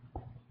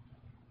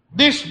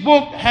 This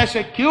book has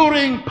a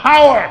curing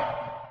power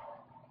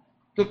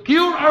to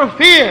cure our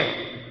fear,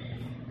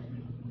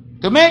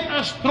 to make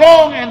us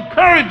strong and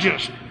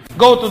courageous.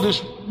 Go to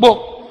this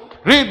book.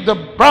 Read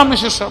the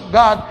promises of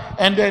God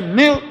and then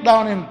kneel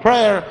down in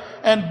prayer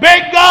and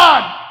beg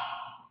God.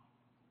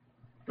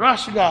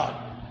 Trust God.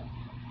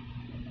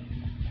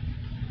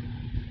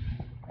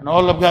 And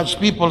all of God's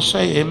people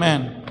say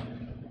amen.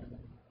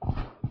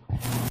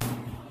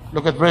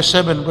 Look at verse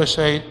 7, verse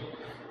 8.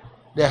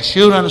 The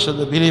assurance of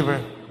the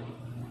believer.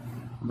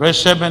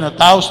 Verse 7,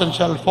 1,000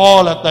 shall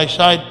fall at thy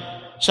side.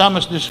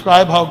 Psalms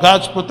describe how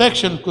God's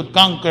protection could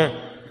conquer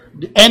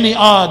any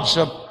odds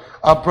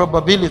of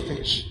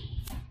probabilities.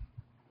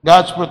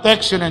 God's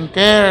protection and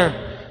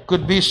care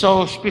could be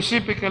so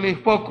specifically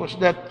focused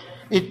that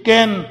it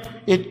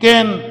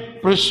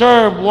can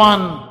preserve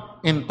 1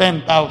 in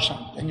 10,000.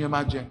 Can you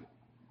imagine?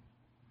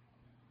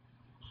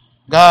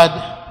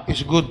 God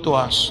is good to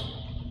us.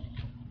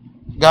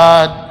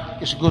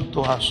 God is good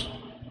to us.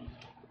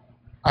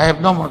 I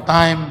have no more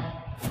time.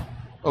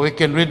 We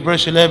can read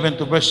verse 11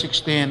 to verse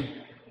 16.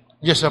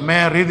 Just a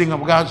mere reading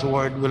of God's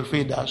word will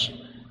feed us.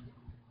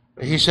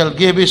 He shall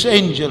give His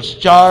angels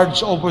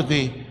charge over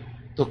thee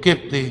to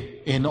keep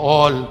thee in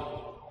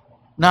all,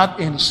 not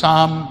in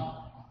some,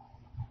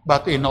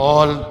 but in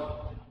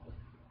all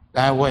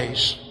thy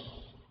ways.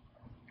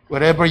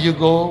 Wherever you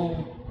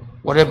go,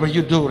 whatever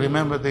you do,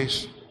 remember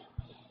this.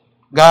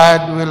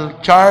 God will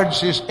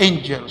charge His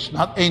angels,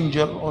 not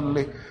angel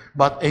only,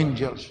 but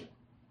angels,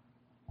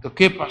 to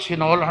keep us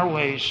in all our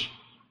ways.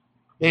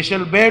 They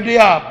shall bear thee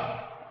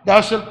up.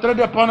 Thou shalt tread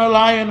upon a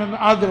lion and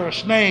adder, a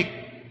snake,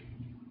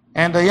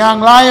 and the young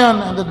lion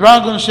and the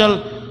dragon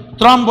shall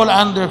tremble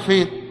under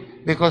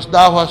feet, because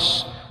thou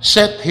hast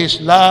set His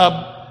love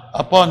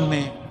upon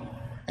me,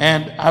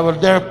 and I will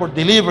therefore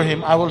deliver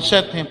him. I will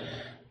set him.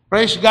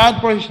 Praise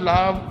God for His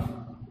love.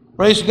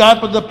 Praise God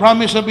for the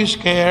promise of His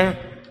care.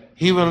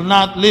 He will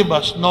not leave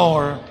us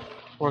nor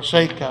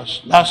forsake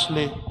us.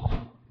 Lastly,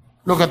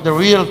 look at the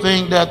real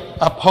thing that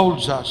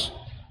upholds us,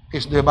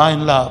 His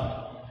divine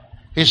love.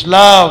 His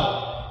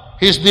love,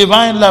 His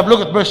divine love. Look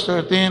at verse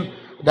 13.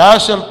 Thou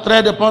shalt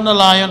tread upon the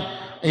lion,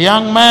 a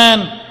young man,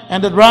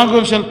 and the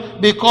dragon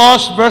shall,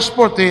 because, verse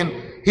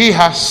 14, He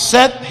has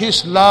set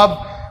His love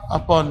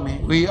upon me.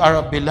 We are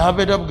a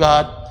beloved of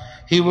God.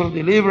 He will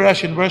deliver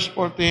us in verse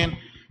 14.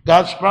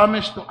 God's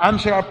promise to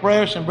answer our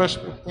prayers in verse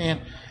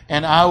 15.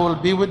 And I will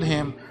be with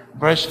Him,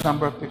 verse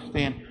number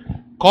 15.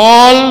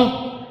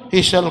 Call,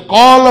 He shall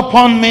call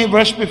upon me,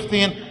 verse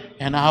 15,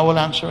 and I will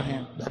answer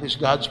him. That is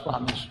God's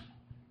promise.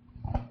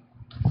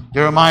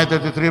 Jeremiah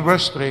 33,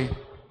 verse 3.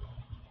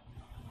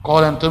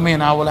 Call unto me,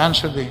 and I will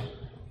answer thee,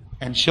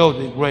 and show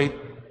thee great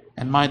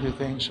and mighty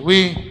things.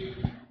 We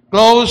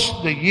close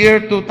the year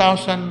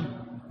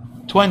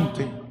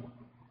 2020.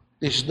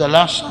 This is the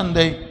last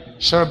Sunday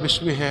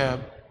service we have.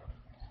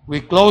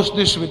 We close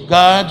this with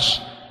God's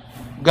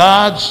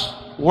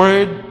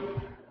Word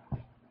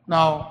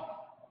now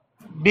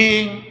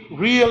being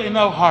real in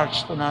our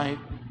hearts tonight.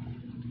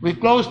 We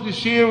close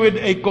this year with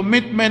a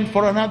commitment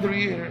for another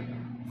year,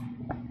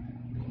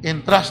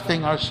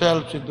 entrusting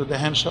ourselves into the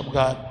hands of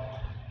God.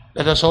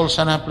 Let us all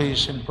stand up,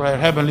 please, in prayer.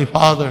 Heavenly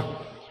Father,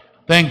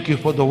 thank you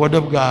for the Word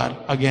of God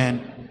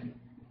again.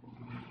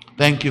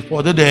 Thank you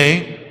for the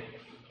day.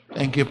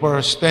 Thank you for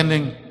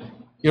extending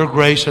your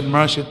grace and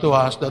mercy to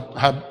us that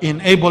have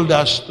enabled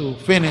us to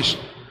finish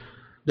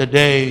the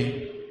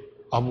day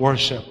of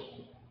worship.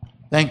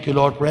 Thank you,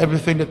 Lord, for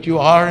everything that you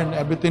are and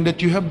everything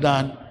that you have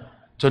done.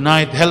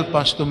 Tonight, help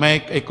us to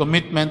make a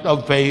commitment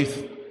of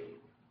faith,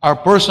 our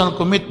personal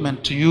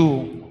commitment to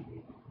you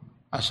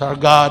as our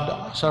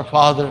God, as our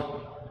Father,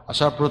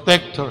 as our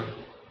protector,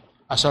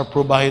 as our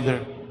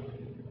provider.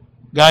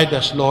 Guide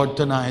us, Lord,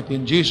 tonight.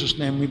 In Jesus'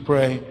 name we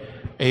pray.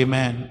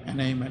 Amen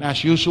and amen.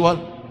 As usual,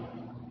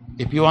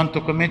 if you want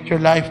to commit your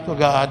life to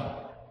God,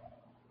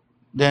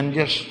 then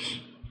just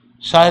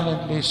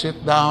silently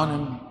sit down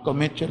and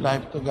commit your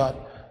life to God.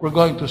 We're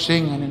going to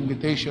sing an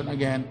invitation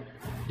again,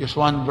 just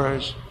one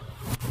verse.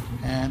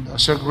 And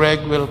Sir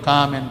Greg will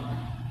come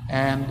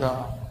and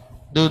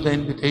do the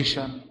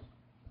invitation.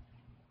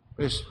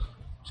 Please,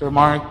 Sir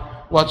Mark,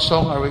 what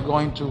song are we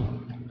going to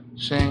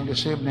sing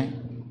this evening?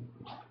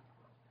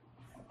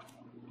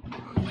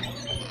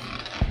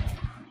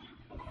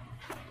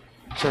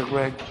 Sir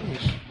Greg,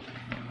 please.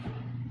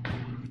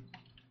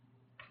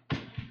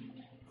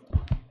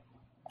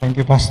 Thank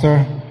you,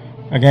 Pastor.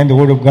 Again, the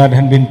Word of God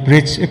has been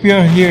preached. If you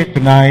are here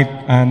tonight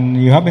and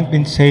you haven't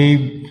been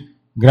saved,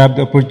 grab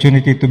the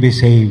opportunity to be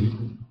saved.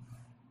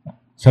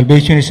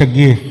 Salvation is a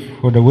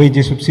gift, for the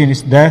wages of sin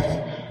is death,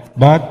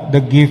 but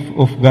the gift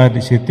of God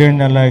is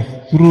eternal life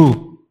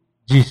through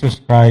Jesus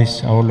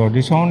Christ our Lord.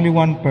 There's only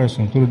one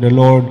person, through the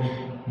Lord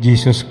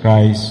Jesus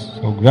Christ.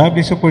 So grab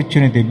this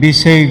opportunity. Be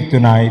saved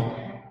tonight.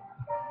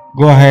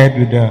 Go ahead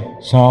with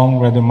the song,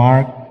 Brother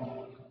Mark.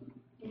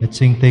 Let's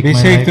sing Take Be My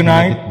saved Life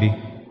tonight. and Let It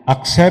Be.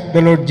 Accept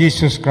the Lord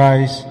Jesus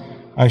Christ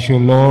as your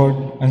Lord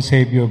and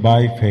Savior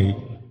by faith.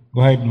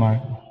 Go ahead, Mark.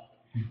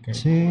 Okay.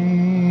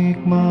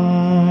 Take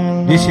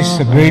my This is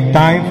a great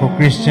time for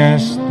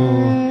Christians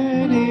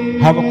to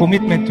have a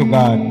commitment to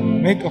God.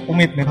 Make a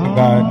commitment to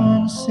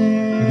God.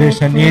 If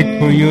there's a need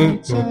for you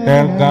to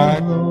tell God,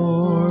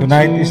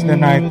 tonight is the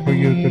night for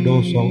you to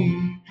do so.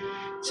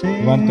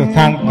 We want to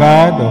thank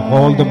God of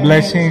all the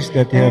blessings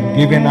that He has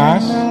given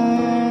us,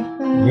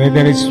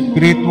 whether it's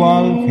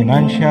spiritual,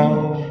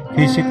 financial,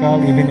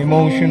 physical, even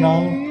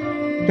emotional.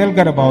 Tell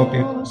God about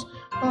it.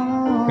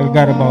 Tell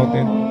God about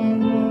it.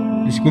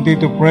 Let's continue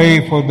to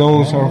pray for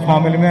those, our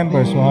family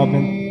members who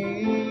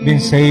haven't been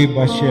saved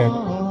as yet.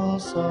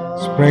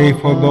 Let's pray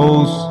for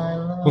those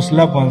whose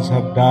loved ones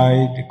have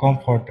died, the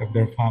comfort of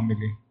their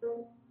family.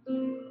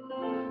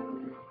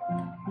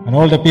 And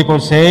all the people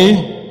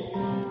say,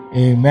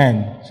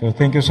 Amen. So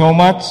thank you so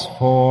much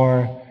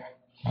for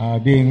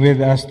being with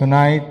us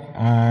tonight.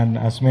 And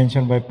as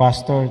mentioned by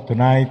Pastor,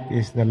 tonight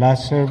is the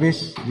last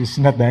service. This is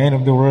not the end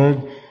of the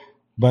world,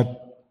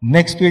 but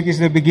next week is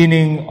the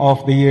beginning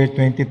of the year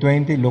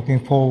 2020.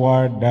 Looking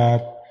forward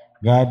that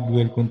God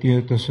will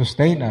continue to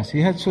sustain us.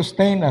 He has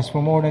sustained us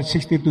for more than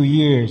 62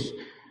 years.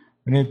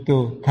 We need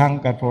to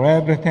thank God for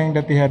everything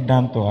that He had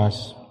done to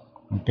us.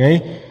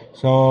 Okay?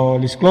 So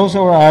let's close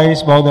our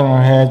eyes, bow down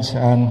our heads,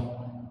 and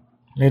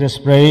let us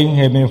pray.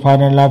 Heavenly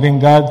Father and loving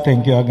God,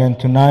 thank you again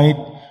tonight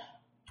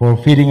for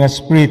feeding us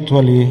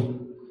spiritually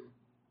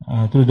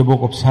through the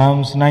book of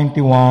Psalms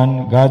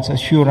 91, God's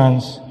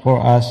assurance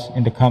for us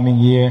in the coming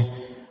year,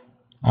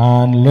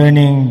 and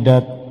learning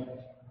that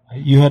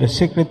you had a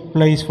secret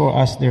place for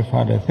us, dear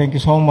Father. Thank you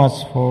so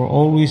much for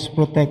always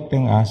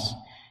protecting us,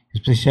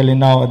 especially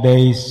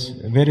nowadays,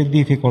 very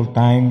difficult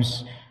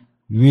times.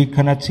 We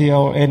cannot see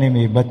our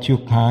enemy, but you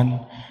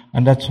can,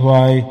 and that's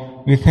why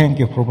we thank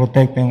you for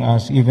protecting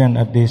us even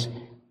at this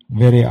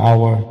very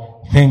hour.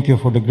 Thank you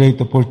for the great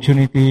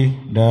opportunity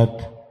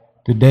that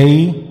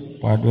today,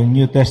 part of the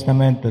New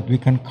Testament, that we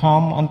can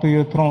come unto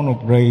your throne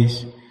of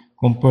grace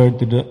compared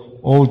to the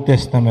Old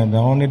Testament.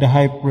 Only the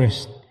high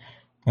priest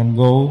can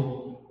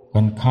go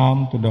can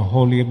come to the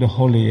Holy of the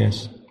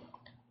Holiest.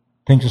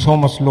 Thank you so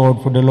much,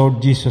 Lord, for the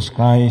Lord Jesus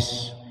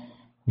Christ,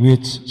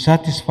 which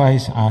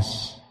satisfies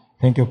us.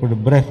 Thank you for the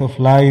breath of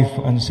life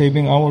and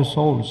saving our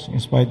souls, in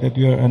spite that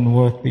we are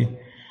unworthy.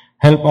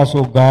 Help us,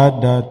 O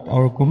God, that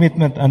our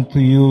commitment unto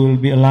you will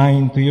be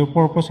aligned to your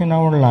purpose in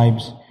our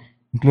lives,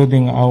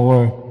 including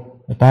our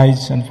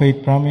tithes and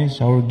faith promise,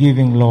 our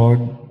giving, Lord.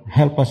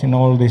 Help us in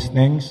all these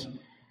things.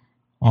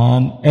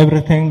 And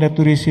everything that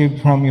we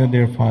receive from you,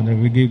 dear Father,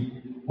 we give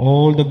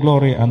all the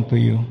glory unto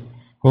you.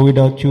 For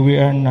without you, we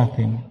are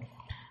nothing.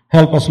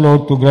 Help us,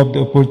 Lord, to grab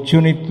the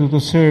opportunity to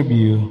serve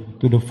you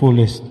to the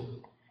fullest.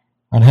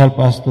 And help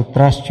us to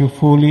trust you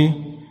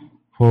fully,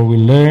 for we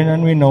learn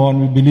and we know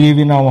and we believe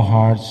in our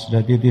hearts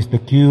that it is the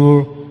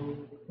cure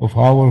of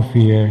our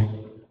fear.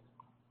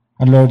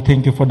 And Lord,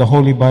 thank you for the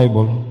Holy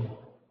Bible,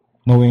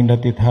 knowing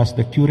that it has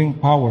the curing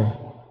power.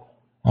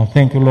 And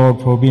thank you, Lord,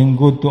 for being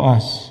good to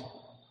us.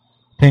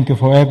 Thank you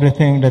for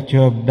everything that you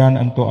have done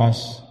unto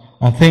us.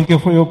 And thank you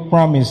for your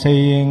promise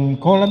saying,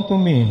 call unto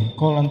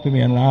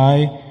me, and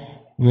I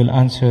will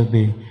answer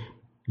thee.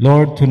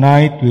 Lord,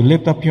 tonight we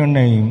lift up your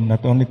name,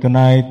 not only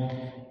tonight,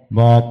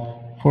 but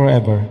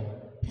forever.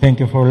 Thank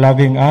you for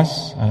loving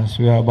us. As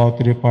we are about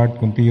to depart,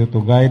 continue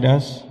to guide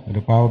us with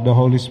the power of the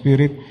Holy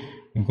Spirit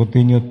and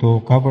continue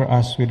to cover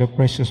us with the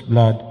precious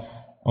blood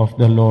of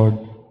the Lord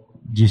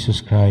Jesus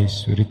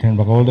Christ. We return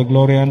back all the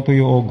glory unto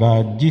you, O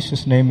God. In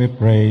Jesus' name we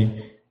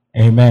pray.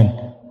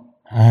 Amen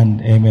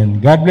and amen.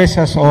 God bless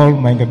us all.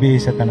 May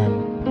gabi sa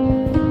tanan.